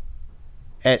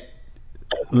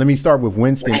 let me start with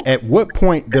Winston. At what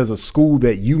point does a school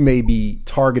that you may be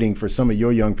targeting for some of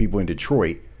your young people in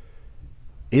Detroit,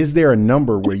 is there a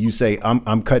number where you say,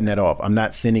 I'm cutting that off, I'm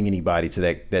not sending anybody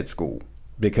to that school?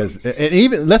 Because, and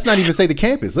even, let's not even say the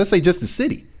campus, let's say just the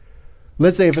city.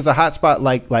 Let's say if it's a hot spot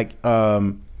like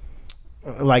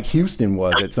Houston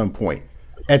was at some point.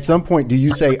 At some point, do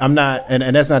you say, I'm not,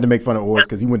 and that's not to make fun of Orris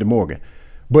because he went to Morgan,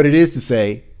 but it is to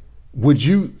say, would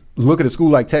you look at a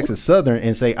school like Texas Southern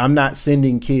and say, I'm not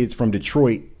sending kids from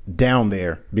Detroit down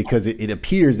there because it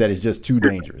appears that it's just too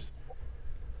dangerous?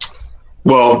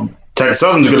 Well, Texas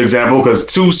Southern's a good example because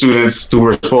 2 students who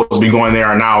were supposed to be going there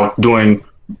are now doing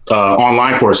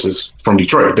online courses from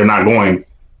Detroit. They're not going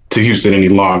to Houston any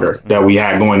longer that we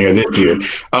had going there this year.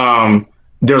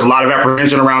 There's a lot of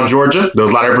apprehension around Georgia.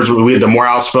 There's a lot of apprehension with the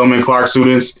Morehouse, Spelman, Clark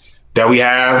students that we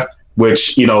have,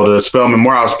 which, you know, the Spelman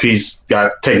Morehouse piece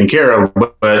got taken care of.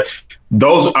 But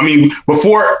those, I mean,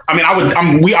 before, I mean, I would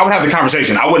have the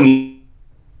conversation. I wouldn't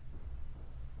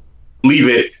leave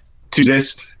it to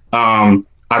this.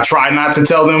 I try not to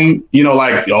tell them, you know,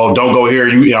 like, oh, don't go here.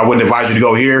 You know, I wouldn't advise you to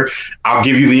go here. I'll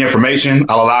give you the information.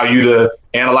 I'll allow you to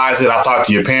analyze it. I'll talk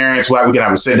to your parents. We can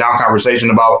have a sit down conversation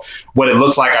about what it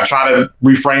looks like. I try to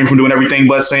refrain from doing everything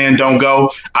but saying don't go.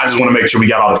 I just want to make sure we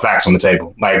got all the facts on the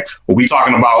table. Like what we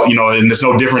talking about, you know, and it's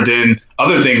no different than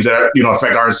other things that, you know,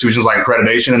 affect our institutions like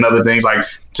accreditation and other things. Like,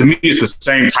 to me, it's the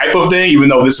same type of thing, even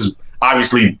though this is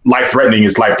obviously life-threatening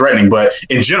is life-threatening, but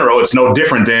in general, it's no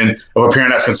different than of a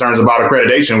parent that's concerned about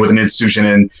accreditation with an institution.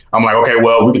 And I'm like, okay,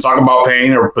 well, we can talk about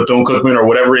Payne or Bethune-Cookman or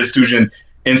whatever institution,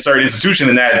 insert institution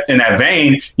in that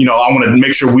vein. You know, I want to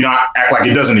make sure we don't act like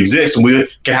it doesn't exist, and we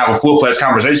can have a full-fledged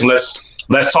conversation.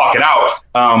 Let's talk it out.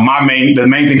 The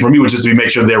main thing for me was just to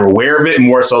make sure they're aware of it,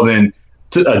 more so than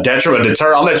a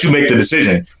deter. I'll let you make the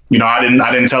decision. You know, I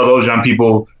didn't tell those young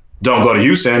people don't go to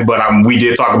Houston, but we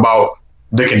did talk about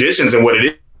the conditions and what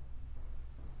it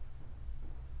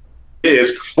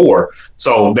is for.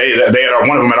 So they had,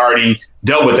 one of them had already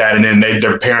dealt with that, and then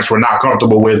their parents were not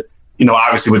comfortable with, you know,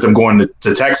 obviously with them going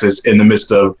to Texas in the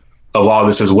midst of all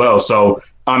this as well. So,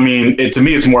 I mean, to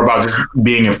me, it's more about just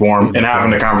being informed and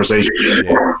having a conversation.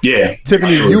 Yeah.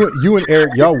 Tiffany, you and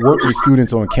Eric, y'all work with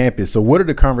students on campus. So what are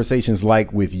the conversations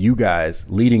like with you guys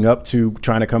leading up to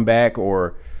trying to come back,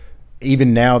 or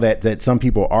even now that some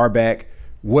people are back?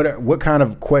 What kind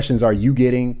of questions are you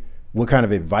getting? What kind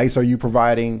of advice are you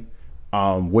providing?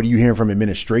 What are you hearing from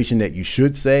administration that you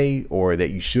should say or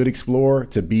that you should explore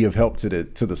to be of help to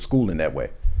the school in that way?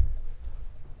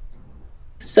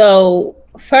 So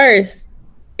first,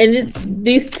 and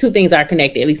these two things are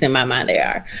connected, at least in my mind they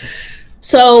are.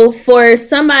 So for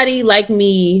somebody like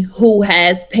me who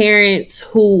has parents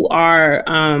who are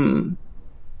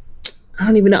I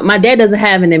don't even know. My dad doesn't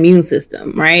have an immune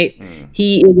system, right?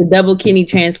 He is a double kidney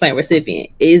transplant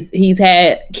recipient. He's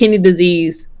had kidney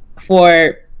disease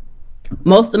for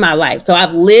most of my life. So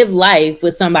I've lived life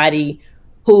with somebody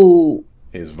who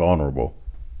is vulnerable.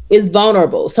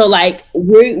 So like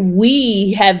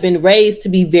we have been raised to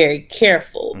be very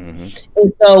careful.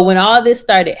 And so when all this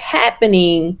started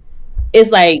happening,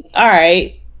 it's like, all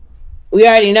right, we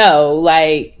already know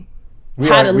like we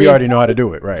already know how to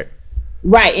do it, right?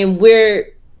 Right. And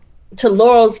to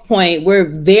Laurel's point, we're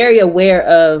very aware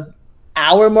of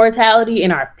our mortality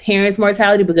and our parents'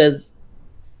 mortality because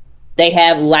they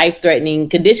have life-threatening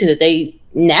conditions that they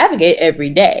navigate every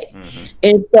day.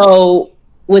 And so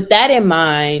with that in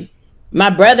mind, my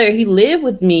brother, he lived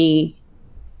with me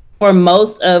for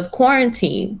most of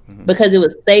quarantine because it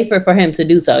was safer for him to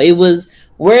do so.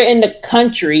 We're in the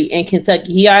country in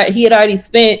Kentucky. He had already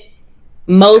spent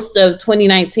most of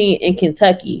 2019 in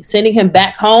Kentucky. Sending him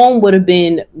back home would have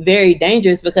been very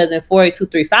dangerous because in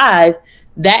 48235,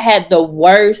 that had the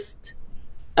worst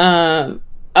amount,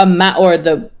 or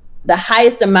the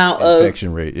highest amount of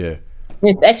infection rate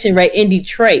in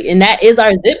Detroit, and that is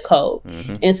our zip code.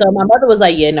 And so my mother was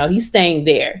like, yeah, no, he's staying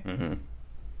there.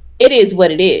 It is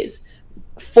what it is.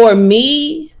 For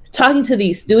me, talking to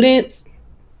these students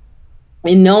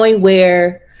and knowing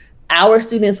where our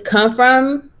students come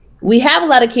from, we have a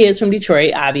lot of kids from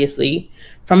Detroit, obviously,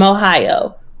 from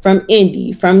Ohio, from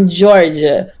Indy, from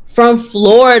Georgia, from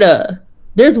Florida.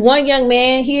 There's one young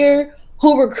man here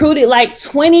who recruited like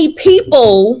 20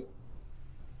 people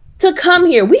to come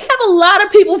here. We have a lot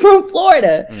of people from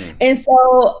Florida. And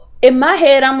so in my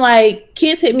head, I'm like,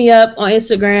 kids hit me up on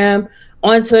Instagram,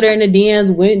 on Twitter, in the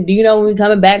DMs. When do you know when we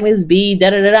coming back, Miss B? Da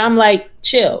da da. I'm like,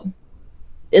 chill.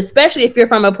 Especially if you're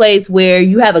from a place where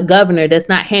you have a governor that's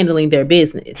not handling their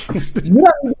business. You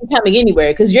don't need to be coming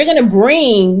anywhere because you're going to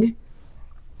bring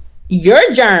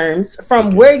your germs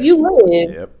from where you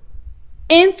live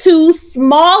into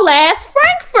small ass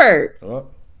Frankfurt.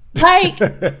 Like,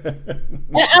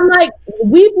 and I'm like,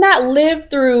 we've not lived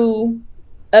through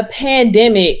a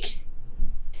pandemic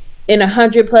in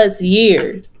 100+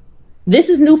 years. This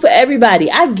is new for everybody.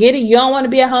 I get it. You don't want to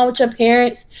be at home with your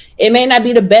parents. It may not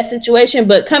be the best situation,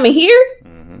 but coming here,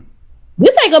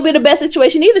 this ain't gonna be the best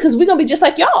situation either because we're gonna be just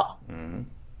like y'all.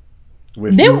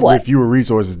 With fewer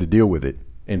resources to deal with it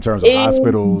in terms of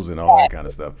hospitals and all that kind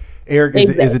of stuff. Eric,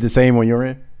 is it the same on your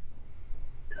end?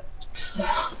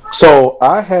 So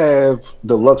I have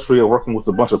the luxury of working with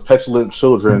a bunch of petulant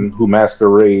children who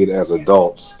masquerade as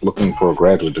adults looking for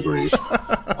graduate degrees.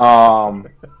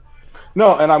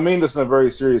 No, and I mean this in a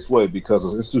very serious way because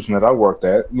the institution that I worked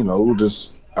at, I'm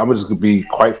just going to be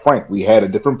quite frank. We had a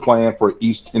different plan for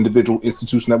each individual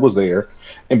institution that was there.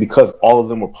 And because all of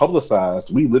them were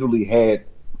publicized, we literally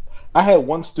I had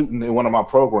one student in one of my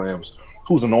programs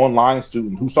who's an online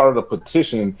student who started a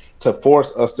petition to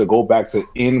force us to go back to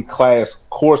in-class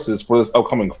courses for this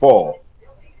upcoming fall.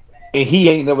 And he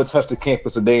ain't never touched the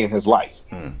campus a day in his life.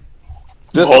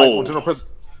 Just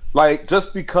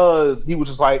because he was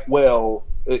just like, well,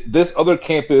 this other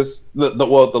campus, the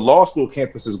law school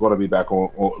campus is going to be back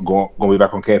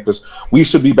on campus. We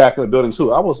should be back in the building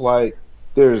too. I was like,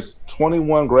 there's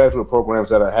 21 graduate programs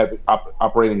that are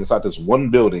operating inside this one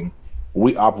building.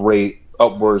 We operate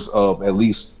upwards of at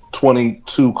least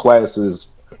 22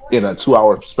 classes in a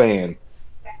 2-hour span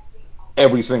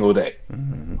every single day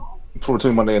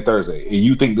between Monday and Thursday. And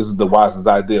you think this is the wisest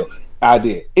idea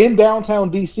in downtown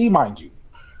DC, mind you.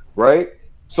 Right,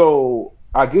 so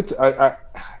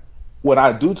when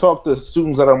I do talk to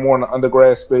students that are more in the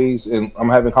undergrad space, and I'm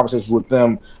having conversations with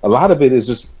them, a lot of it is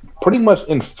just pretty much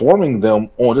informing them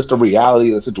on just the reality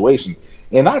of the situation,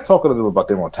 and not talking to them about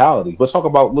their mortality, but talk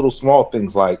about little small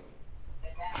things like,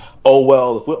 oh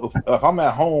well, if I'm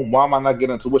at home, why am I not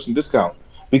getting a tuition discount?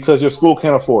 Because your school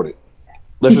can't afford it.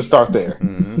 Let's just start there.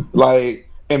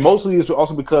 And mostly it's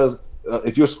also because.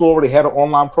 If your school already had an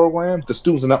online program, the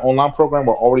students in that online program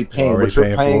were already paying what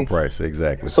you're paying, full price,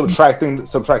 exactly. Subtracting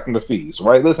the fees,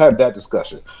 right? Let's have that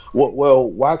discussion. Well,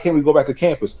 why can't we go back to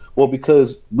campus? Well,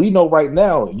 because we know right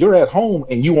now you're at home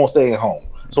and you won't stay at home.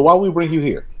 So why we bring you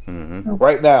here?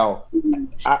 Right now,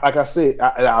 like I said,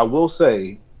 I will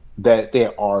say that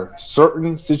there are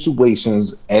certain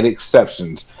situations and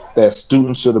exceptions that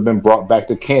students should have been brought back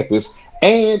to campus,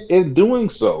 and in doing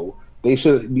so, they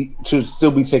should still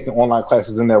be taking online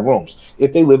classes in their rooms.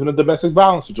 If they live in a domestic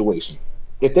violence situation,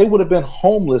 if they would have been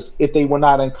homeless if they were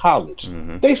not in college,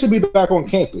 they should be back on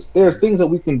campus. There's things that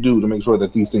we can do to make sure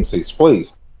that these things take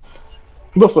place.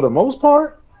 But for the most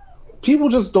part, people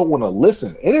just don't want to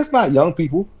listen. And it's not young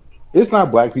people. It's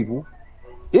not black people.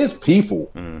 It's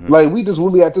people. Like, we just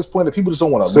really at this point that people just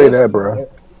don't want to listen. Say that, bro.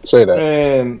 Say that.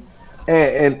 And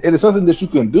it's something that you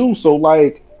can do. So,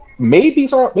 like, maybe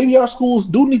our schools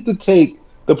do need to take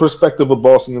the perspective of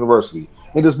Boston University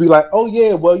and just be like, oh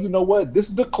yeah, well, you know what? This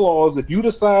is the clause. If you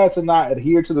decide to not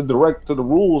adhere to the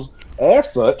rules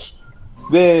as such,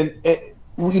 then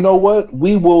you know what?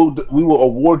 We will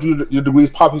award you your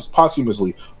degrees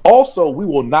posthumously. Also, we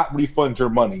will not refund your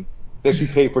money that you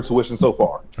paid for tuition so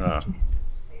far.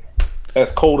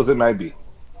 As cold as it might be.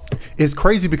 It's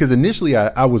crazy because initially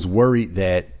I was worried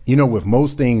that, with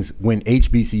most things, when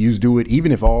HBCUs do it,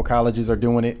 even if all colleges are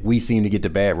doing it, we seem to get the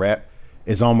bad rap.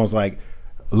 It's almost like,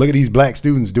 look at these black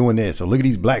students doing this, or look at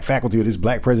these black faculty or this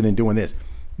black president doing this,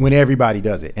 when everybody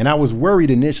does it. And I was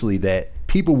worried initially that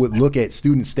people would look at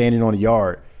students standing on the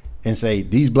yard and say,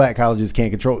 these black colleges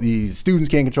can't control, these students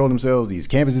can't control themselves, these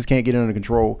campuses can't get under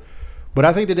control. But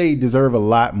I think that they deserve a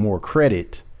lot more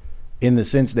credit in the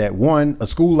sense that, one, a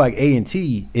school like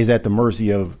A&T is at the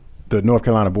mercy of the North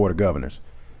Carolina Board of Governors.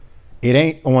 It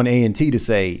ain't on A&T to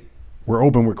say, we're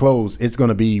open, we're closed. It's going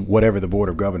to be whatever the Board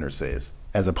of Governors says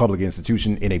as a public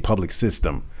institution in a public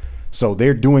system. So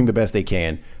they're doing the best they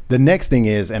can. The next thing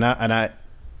is, and I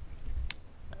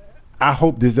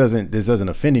hope this doesn't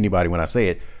offend anybody when I say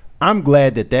it, I'm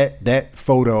glad that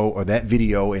photo or that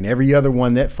video and every other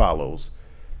one that follows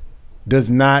does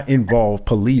not involve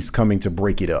police coming to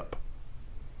break it up.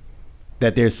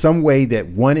 That there's some way that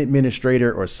one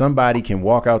administrator or somebody can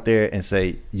walk out there and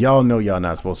say, y'all know y'all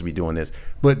not supposed to be doing this,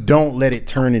 but don't let it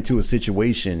turn into a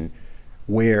situation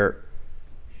where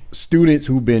students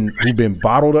who've been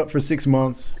bottled up for 6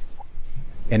 months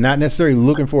and not necessarily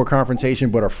looking for a confrontation,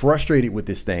 but are frustrated with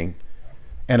this thing,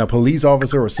 and a police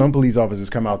officer or some police officers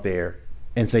come out there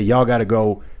and say, y'all got to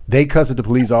go. They cuss at the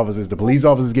police officers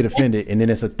get offended, and then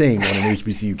it's a thing on an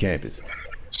HBCU campus.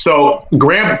 So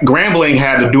Grambling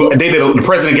had to do. The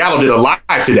President Gallo did a live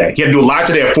today. He had to do a live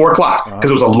today at 4:00 because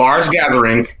it was a large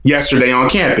gathering yesterday on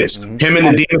campus. Him and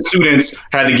the dean of students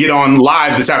had to get on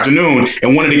live this afternoon,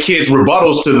 and one of the kids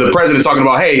rebuttals to the president talking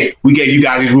about, "Hey, we gave you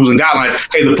guys these rules and guidelines.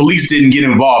 Hey, the police didn't get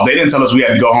involved. They didn't tell us we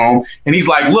had to go home." And he's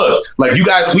like, "Look, like you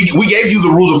guys, we gave you the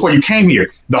rules before you came here.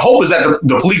 The hope is that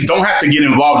the police don't have to get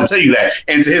involved to tell you that."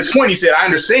 And to his point, he said, "I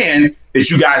understand that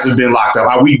you guys have been locked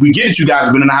up. We get it. You guys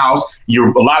have been in the house.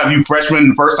 A lot of you freshmen,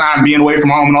 the first time being away from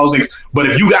home and all those things. But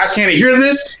if you guys can't hear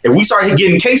this, if we start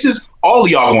getting cases, all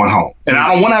of y'all going home. And I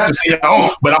don't want to have to send y'all home,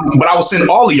 but I will send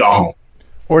all of y'all home."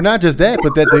 Or not just that,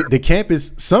 but that the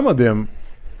campus, some of them,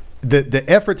 the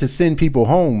effort to send people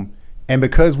home, and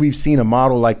because we've seen a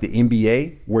model like the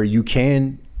NBA where you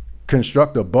can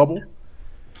construct a bubble,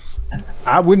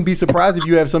 I wouldn't be surprised if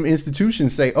you have some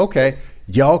institutions say, okay,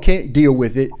 y'all can't deal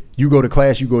with it. You go to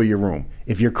class, you go to your room.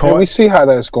 If you're caught, we see how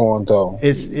that's going though.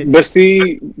 But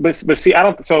see, I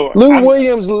don't. So Lou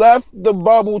Williams left the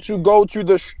bubble to go to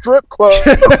the strip club.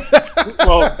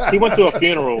 Well, he went to a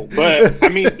funeral, but I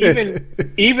mean, even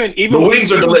the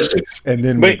wings are delicious. And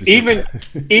then, but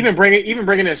even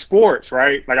bringing in sports,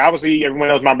 right? Like obviously, everyone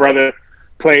knows my brother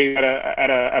played at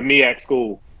a MEAC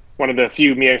school, one of the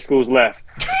few MEAC schools left,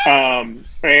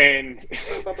 and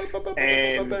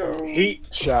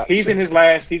he's in his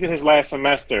last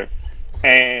semester.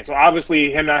 And so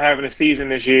obviously him not having a season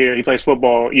this year, he plays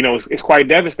football, you know, it's quite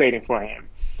devastating for him.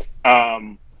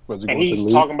 And he's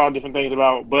talking about different things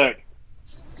but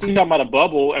he's talking about a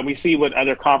bubble, and we see what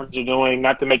other conferences are doing,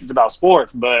 not to make this about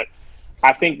sports, but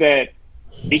I think that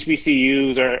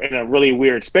HBCUs are in a really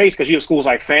weird space because you have schools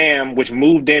like FAM, which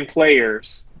moved in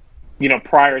players, you know,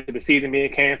 prior to the season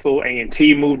being canceled.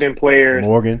 A&T moved in players.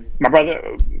 Morgan, my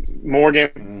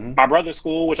brother's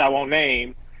school, which I won't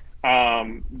name,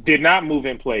 did not move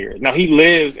in players. Now he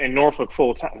lives in Norfolk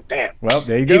full time. Damn. Well,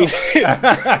 there you go.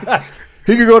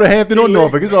 He could go to Hampton or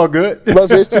Norfolk. It's all good. But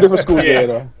there's two different schools there,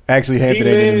 though. Actually, Hampton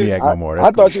ain't in the MEAC no more.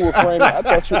 I thought you were framing. I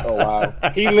thought you. Oh wow.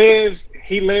 He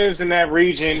lives in that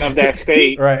region of that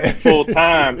state right. full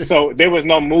time. So there was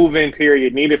no move-in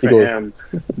period needed for him.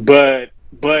 But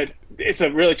it's a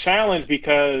real challenge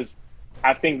because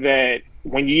I think that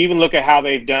when you even look at how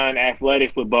they've done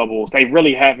athletics with bubbles, they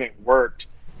really haven't worked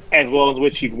as well as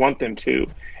what you'd want them to.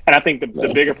 And I think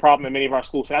the bigger problem in many of our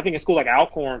schools, I think a school like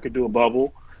Alcorn could do a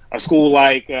bubble. A school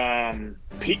like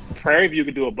Prairie View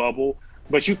could do a bubble,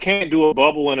 but you can't do a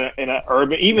bubble in a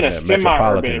urban, even a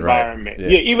semi-urban environment. Right.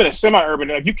 Yeah, even a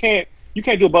semi-urban. You can't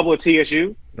do a bubble at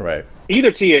TSU. Right.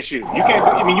 Either TSU. You can't.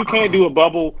 I mean, you can't do a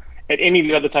bubble at any of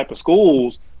the other type of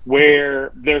schools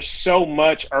where there's so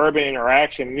much urban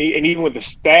interaction, and even with the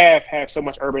staff have so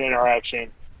much urban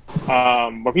interaction.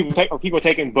 Where people are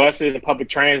taking buses and public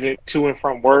transit to and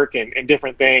from work and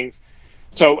different things.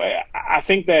 So I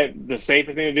think that the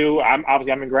safest thing to do, I'm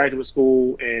in graduate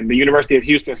school, and the University of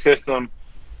Houston system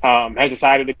has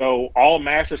decided to go, all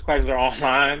master's classes are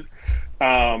online.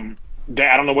 I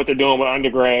don't know what they're doing with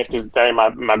undergrads because that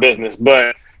ain't my business.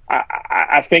 But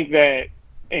I think that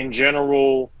in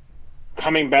general,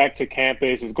 coming back to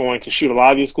campus is going to shoot a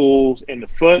lot of these schools in the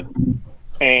foot.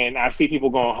 And I see people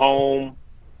going home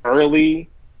early,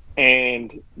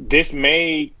 and this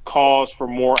may cause for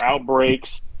more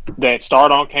outbreaks that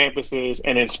start on campuses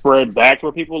and then spread back to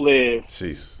where people live.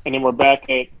 Jeez. And then we're back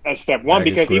at step one,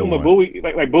 because even with Bowie,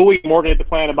 like Bowie, Morgan had the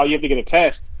plan about you have to get a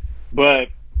test. But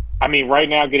I mean, right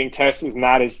now getting tests is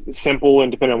not as simple,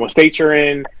 and depending on what state you're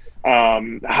in.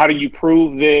 How do you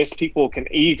prove this? People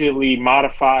can easily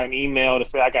modify an email to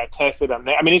say I got tested. I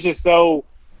mean, it's just so,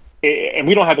 and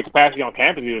we don't have the capacity on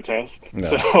campus to do the test. No.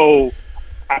 So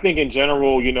I think in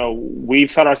general, you know,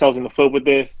 we've set ourselves in the foot with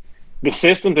this. The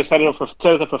system to set us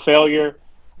up for failure.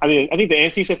 I think the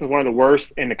NC system is one of the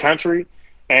worst in the country,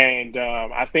 and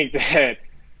I think that,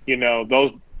 you know,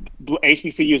 those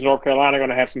HBCUs in North Carolina are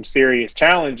going to have some serious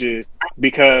challenges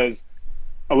because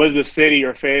Elizabeth City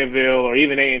or Fayetteville or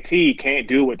even A&T can't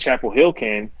do what Chapel Hill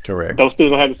can. Correct. Those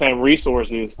students don't have the same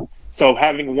resources. So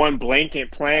having one blanket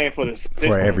plan for the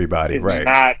system for everybody, is right,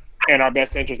 not in our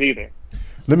best interest either.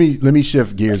 Let me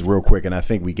shift gears real quick, and I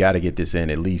think we got to get this in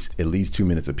at least 2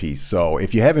 minutes apiece. So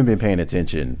if you haven't been paying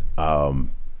attention,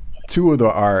 two of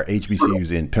our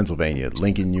HBCUs in Pennsylvania,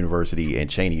 Lincoln University and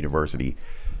Cheney University,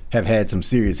 have had some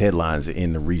serious headlines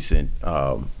in the recent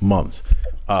months.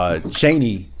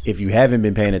 Cheney, if you haven't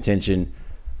been paying attention,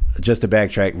 just to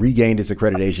backtrack, regained its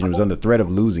accreditation. It was under threat of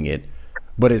losing it,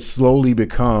 but it's slowly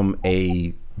become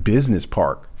a business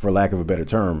park, for lack of a better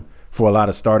term, for a lot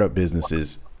of startup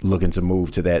businesses looking to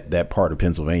move to that part of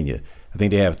Pennsylvania. I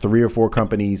think they have 3 or 4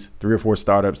 companies, 3 or 4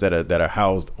 startups that are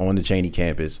housed on the Cheney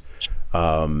campus.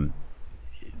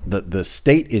 The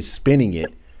state is spinning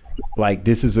it like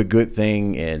this is a good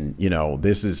thing, and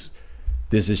this is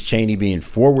Cheney being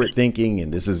forward thinking,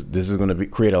 and this is going to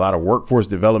create a lot of workforce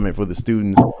development for the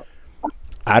students.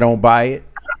 I don't buy it.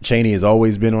 Cheney has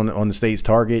always been on the state's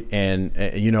target, and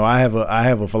I have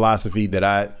a philosophy that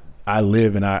I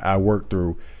live and I work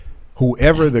through.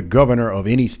 Whoever the governor of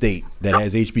any state that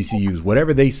has HBCUs,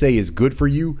 whatever they say is good for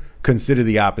you, consider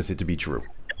the opposite to be true.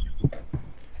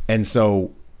 And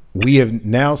so we have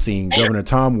now seen Governor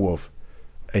Tom Wolf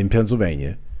in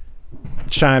Pennsylvania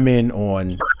chime in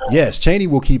on, yes, Cheney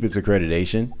will keep its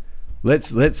accreditation.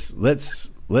 Let's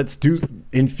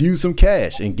infuse some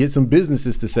cash and get some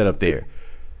businesses to set up there.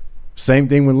 Same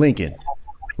thing with Lincoln.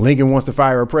 Lincoln wants to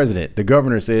fire a president. The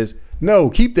governor says, no,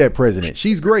 keep that president.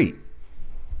 She's great.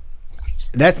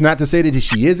 That's not to say that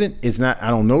she isn't. It's not. I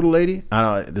don't know the lady.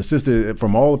 The sister,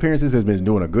 from all appearances, has been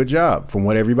doing a good job from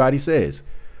what everybody says.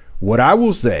 What I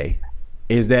will say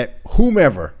is that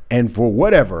whomever and for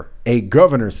whatever a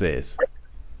governor says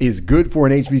is good for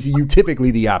an HBCU,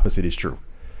 typically the opposite is true.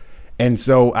 And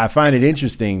so I find it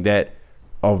interesting that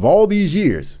of all these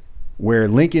years where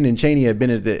Lincoln and Cheney have been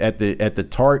at a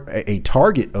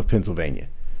target of Pennsylvania,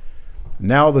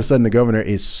 now all of a sudden the governor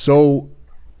is so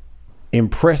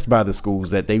impressed by the schools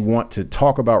that they want to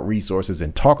talk about resources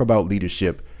and talk about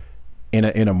leadership in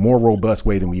a more robust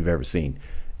way than we've ever seen.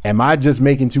 Am I just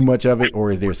making too much of it,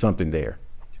 or is there something there?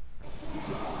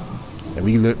 And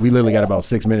we literally got about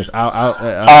 6 minutes. All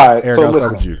right, Eric, I'll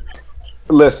start with you.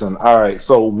 Listen, all right.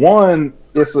 So one,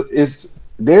 it's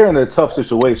they're in a tough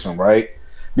situation, right?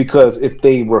 Because if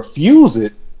they refuse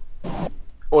it,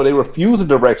 or they refuse the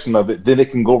direction of it, then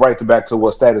it can go right back to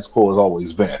what status quo has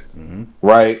always been,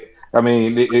 right? I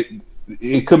mean,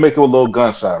 it could make it a little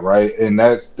gunshot, right? And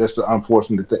that's an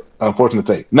unfortunate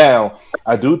thing. Now,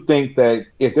 I do think that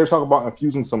if they're talking about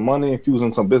infusing some money,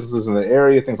 infusing some businesses in the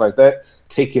area, things like that,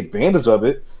 take advantage of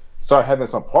it. Start having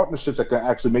some partnerships that can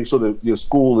actually make sure that your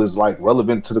school is like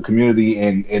relevant to the community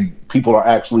and people are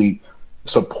actually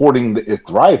supporting it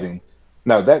thriving.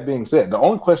 Now, that being said, the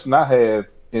only question I have,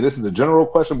 and this is a general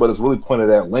question, but it's really pointed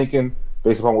at Lincoln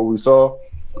based upon what we saw.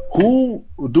 Who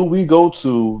do we go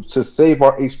to save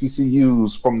our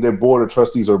HBCUs from their board of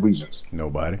trustees or regents?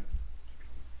 Nobody.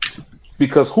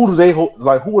 Because who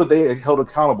are they held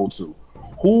accountable to?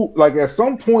 Who, like, at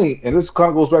some point, and this kind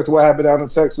of goes back to what happened out in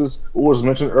Texas, or was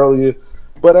mentioned earlier,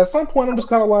 but at some point I'm just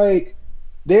kind of like,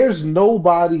 there's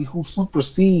nobody who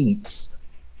supersedes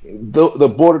the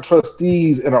board of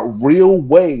trustees in a real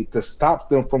way to stop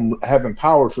them from having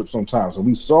power trips sometimes. And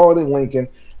we saw it in Lincoln.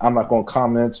 I'm not going to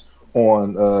comment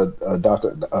on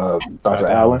Dr.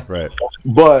 Allen, right?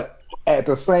 But at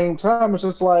the same time, it's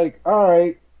just like, all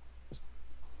right,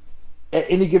 at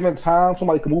any given time,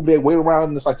 somebody can move their weight around,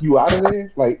 and it's like, you out of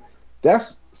there. Like,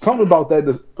 that's something about that.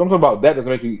 Something about that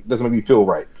doesn't make me feel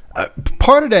right.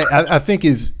 Part of that, I think,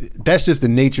 is that's just the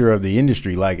nature of the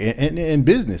industry, like in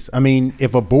business. I mean,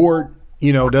 if a board,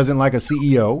 doesn't like a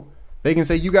CEO, they can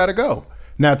say you got to go.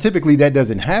 Now, typically that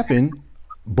doesn't happen.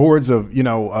 Boards of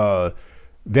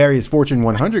various Fortune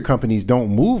 100 companies don't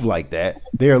move like that.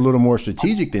 They're a little more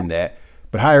strategic than that.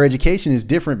 But higher education is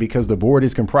different because the board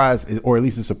is comprised, or at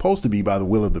least it's supposed to be, by the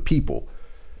will of the people.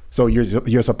 So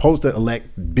you're supposed to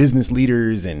elect business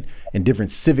leaders and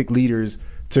different civic leaders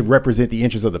to represent the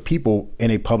interests of the people in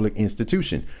a public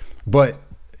institution. But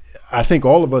I think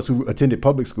all of us who attended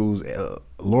public schools,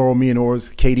 Laurel, me and Ors,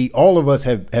 Katie, all of us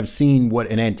have seen what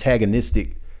an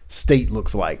antagonistic state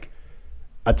looks like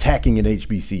attacking an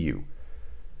HBCU.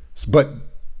 But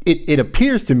it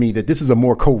appears to me that this is a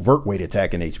more covert way to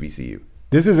attack an HBCU.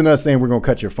 This isn't us saying we're going to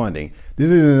cut your funding.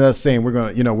 This isn't us saying we're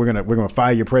going to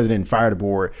fire your president and fire the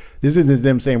board. This isn't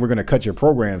them saying we're going to cut your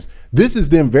programs. This is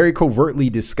them very covertly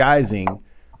disguising,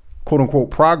 quote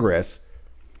unquote, progress,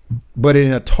 but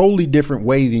in a totally different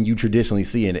way than you traditionally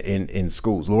see in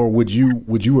schools. Laura, would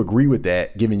you agree with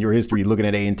that, given your history looking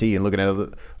at A&T and looking at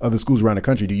other schools around the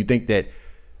country? Do you think that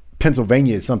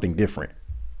Pennsylvania is something different?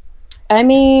 I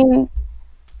mean,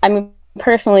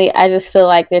 personally, I just feel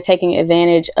like they're taking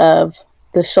advantage of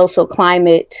the social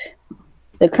climate,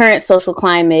 the current social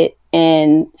climate,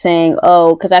 and saying,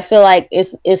 oh, because I feel like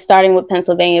it's starting with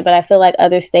Pennsylvania, but I feel like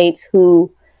other states who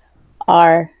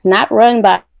are not run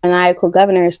by maniacal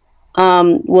governors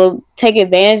will take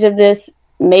advantage of this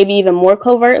maybe even more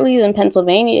covertly than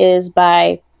Pennsylvania is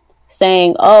by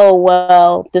saying, oh,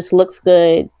 well, this looks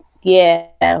good. Yeah,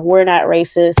 we're not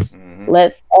racist.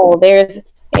 There's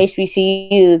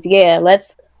HBCUs. Yeah,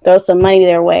 let's throw some money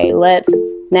their way. Let's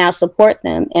now support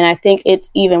them. And I think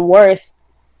it's even worse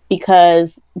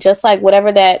because just like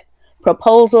whatever that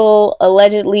proposal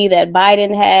allegedly that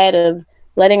Biden had of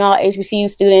letting all HBCU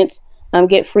students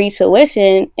get free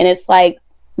tuition, and it's like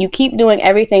you keep doing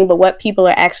everything but what people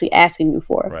are actually asking you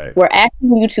for. Right. We're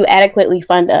asking you to adequately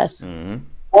fund us.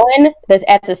 One, that's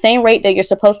at the same rate that you're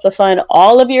supposed to fund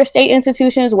all of your state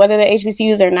institutions, whether they're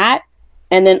HBCUs or not,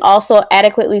 and then also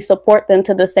adequately support them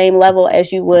to the same level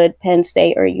as you would Penn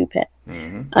State or UPenn.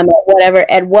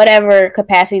 At whatever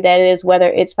capacity that is, whether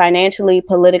it's financially,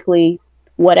 politically,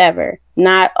 whatever.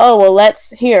 Not, oh, well,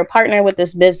 let's partner with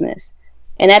this business.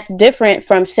 And that's different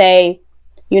from, say,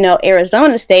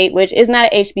 Arizona State, which is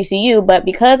not an HBCU, but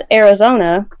because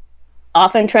Arizona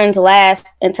often trends last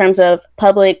in terms of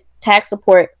public tax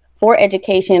support for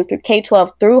education through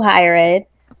K-12 through higher ed,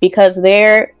 because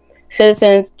their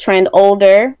citizens trend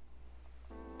older.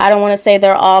 I don't want to say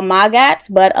they're all MAGATs,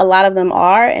 but a lot of them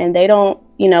are, and they don't,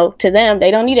 to them,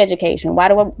 they don't need education. Why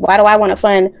do I want to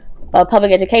fund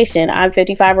public education? I'm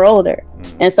 55 or older.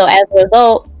 And so as a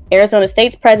result, Arizona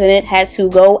State's president has to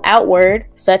go outward,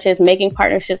 such as making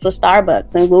partnerships with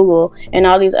Starbucks and Google and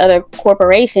all these other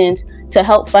corporations to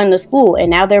help fund the school. And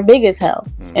now they're big as hell.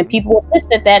 And people will pissed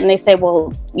at that and they say,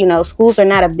 well, schools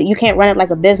are you can't run it like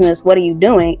a business. What are you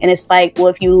doing? And it's like, well,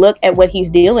 if you look at what he's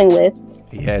dealing with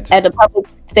at the public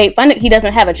state funded, he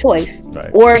doesn't have a choice. Right.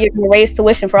 Or you're going to raise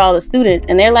tuition for all the students.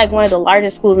 And they're like one of the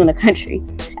largest schools in the country.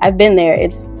 I've been there.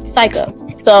 It's psycho.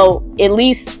 So at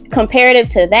least comparative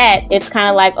to that, it's kind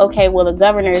of like, okay, well, the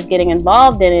governor is getting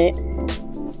involved in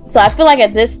it. So I feel like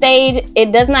at this stage,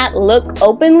 it does not look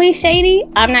openly shady.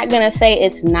 I'm not going to say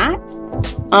it's not.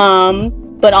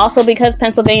 But also because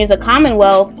Pennsylvania is a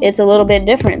commonwealth, it's a little bit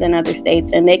different than other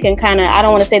states. And they can I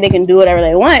don't want to say they can do whatever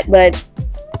they want, but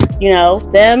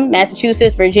them,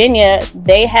 Massachusetts, Virginia,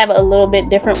 they have a little bit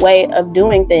different way of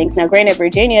doing things. Now, granted,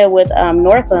 Virginia with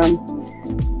Northam,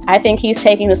 I think he's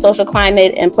taking the social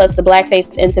climate and plus the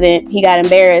blackface incident, he got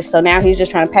embarrassed. So now he's just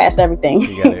trying to pass everything.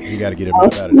 You got to get him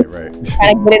out of it, right?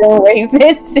 Trying to get it in where he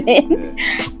fits in.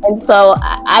 Yeah. And so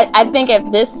I think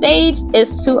at this stage,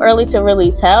 it's too early to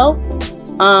really tell.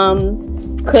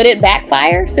 Could it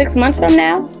backfire 6 months from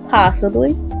now?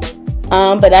 Possibly.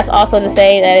 But that's also to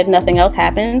say that if nothing else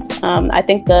happens, I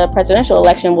think the presidential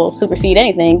election will supersede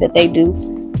anything that they do.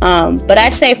 But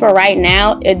I'd say for right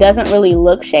now, it doesn't really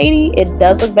look shady. It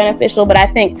does look beneficial, but I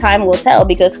think time will tell,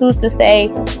 because who's to say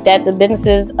that the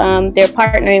businesses they're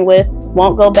partnering with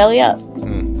won't go belly up?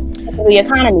 The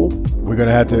economy. We're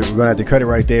gonna have to cut it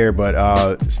right there,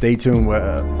 but stay tuned.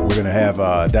 We're gonna have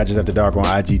Dodgers After Dark on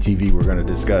IGTV. We're gonna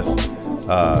discuss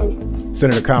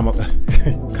Senator Kamala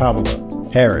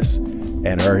Harris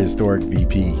and her historic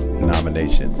VP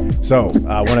nomination. So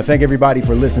I want to thank everybody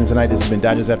for listening tonight. This has been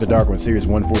Dodgers After Dark on Series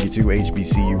 142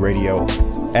 HBCU Radio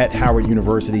at Howard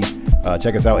University.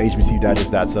 Check us out,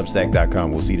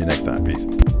 hbcudodgers.substack.com. We'll see you the next time. Peace.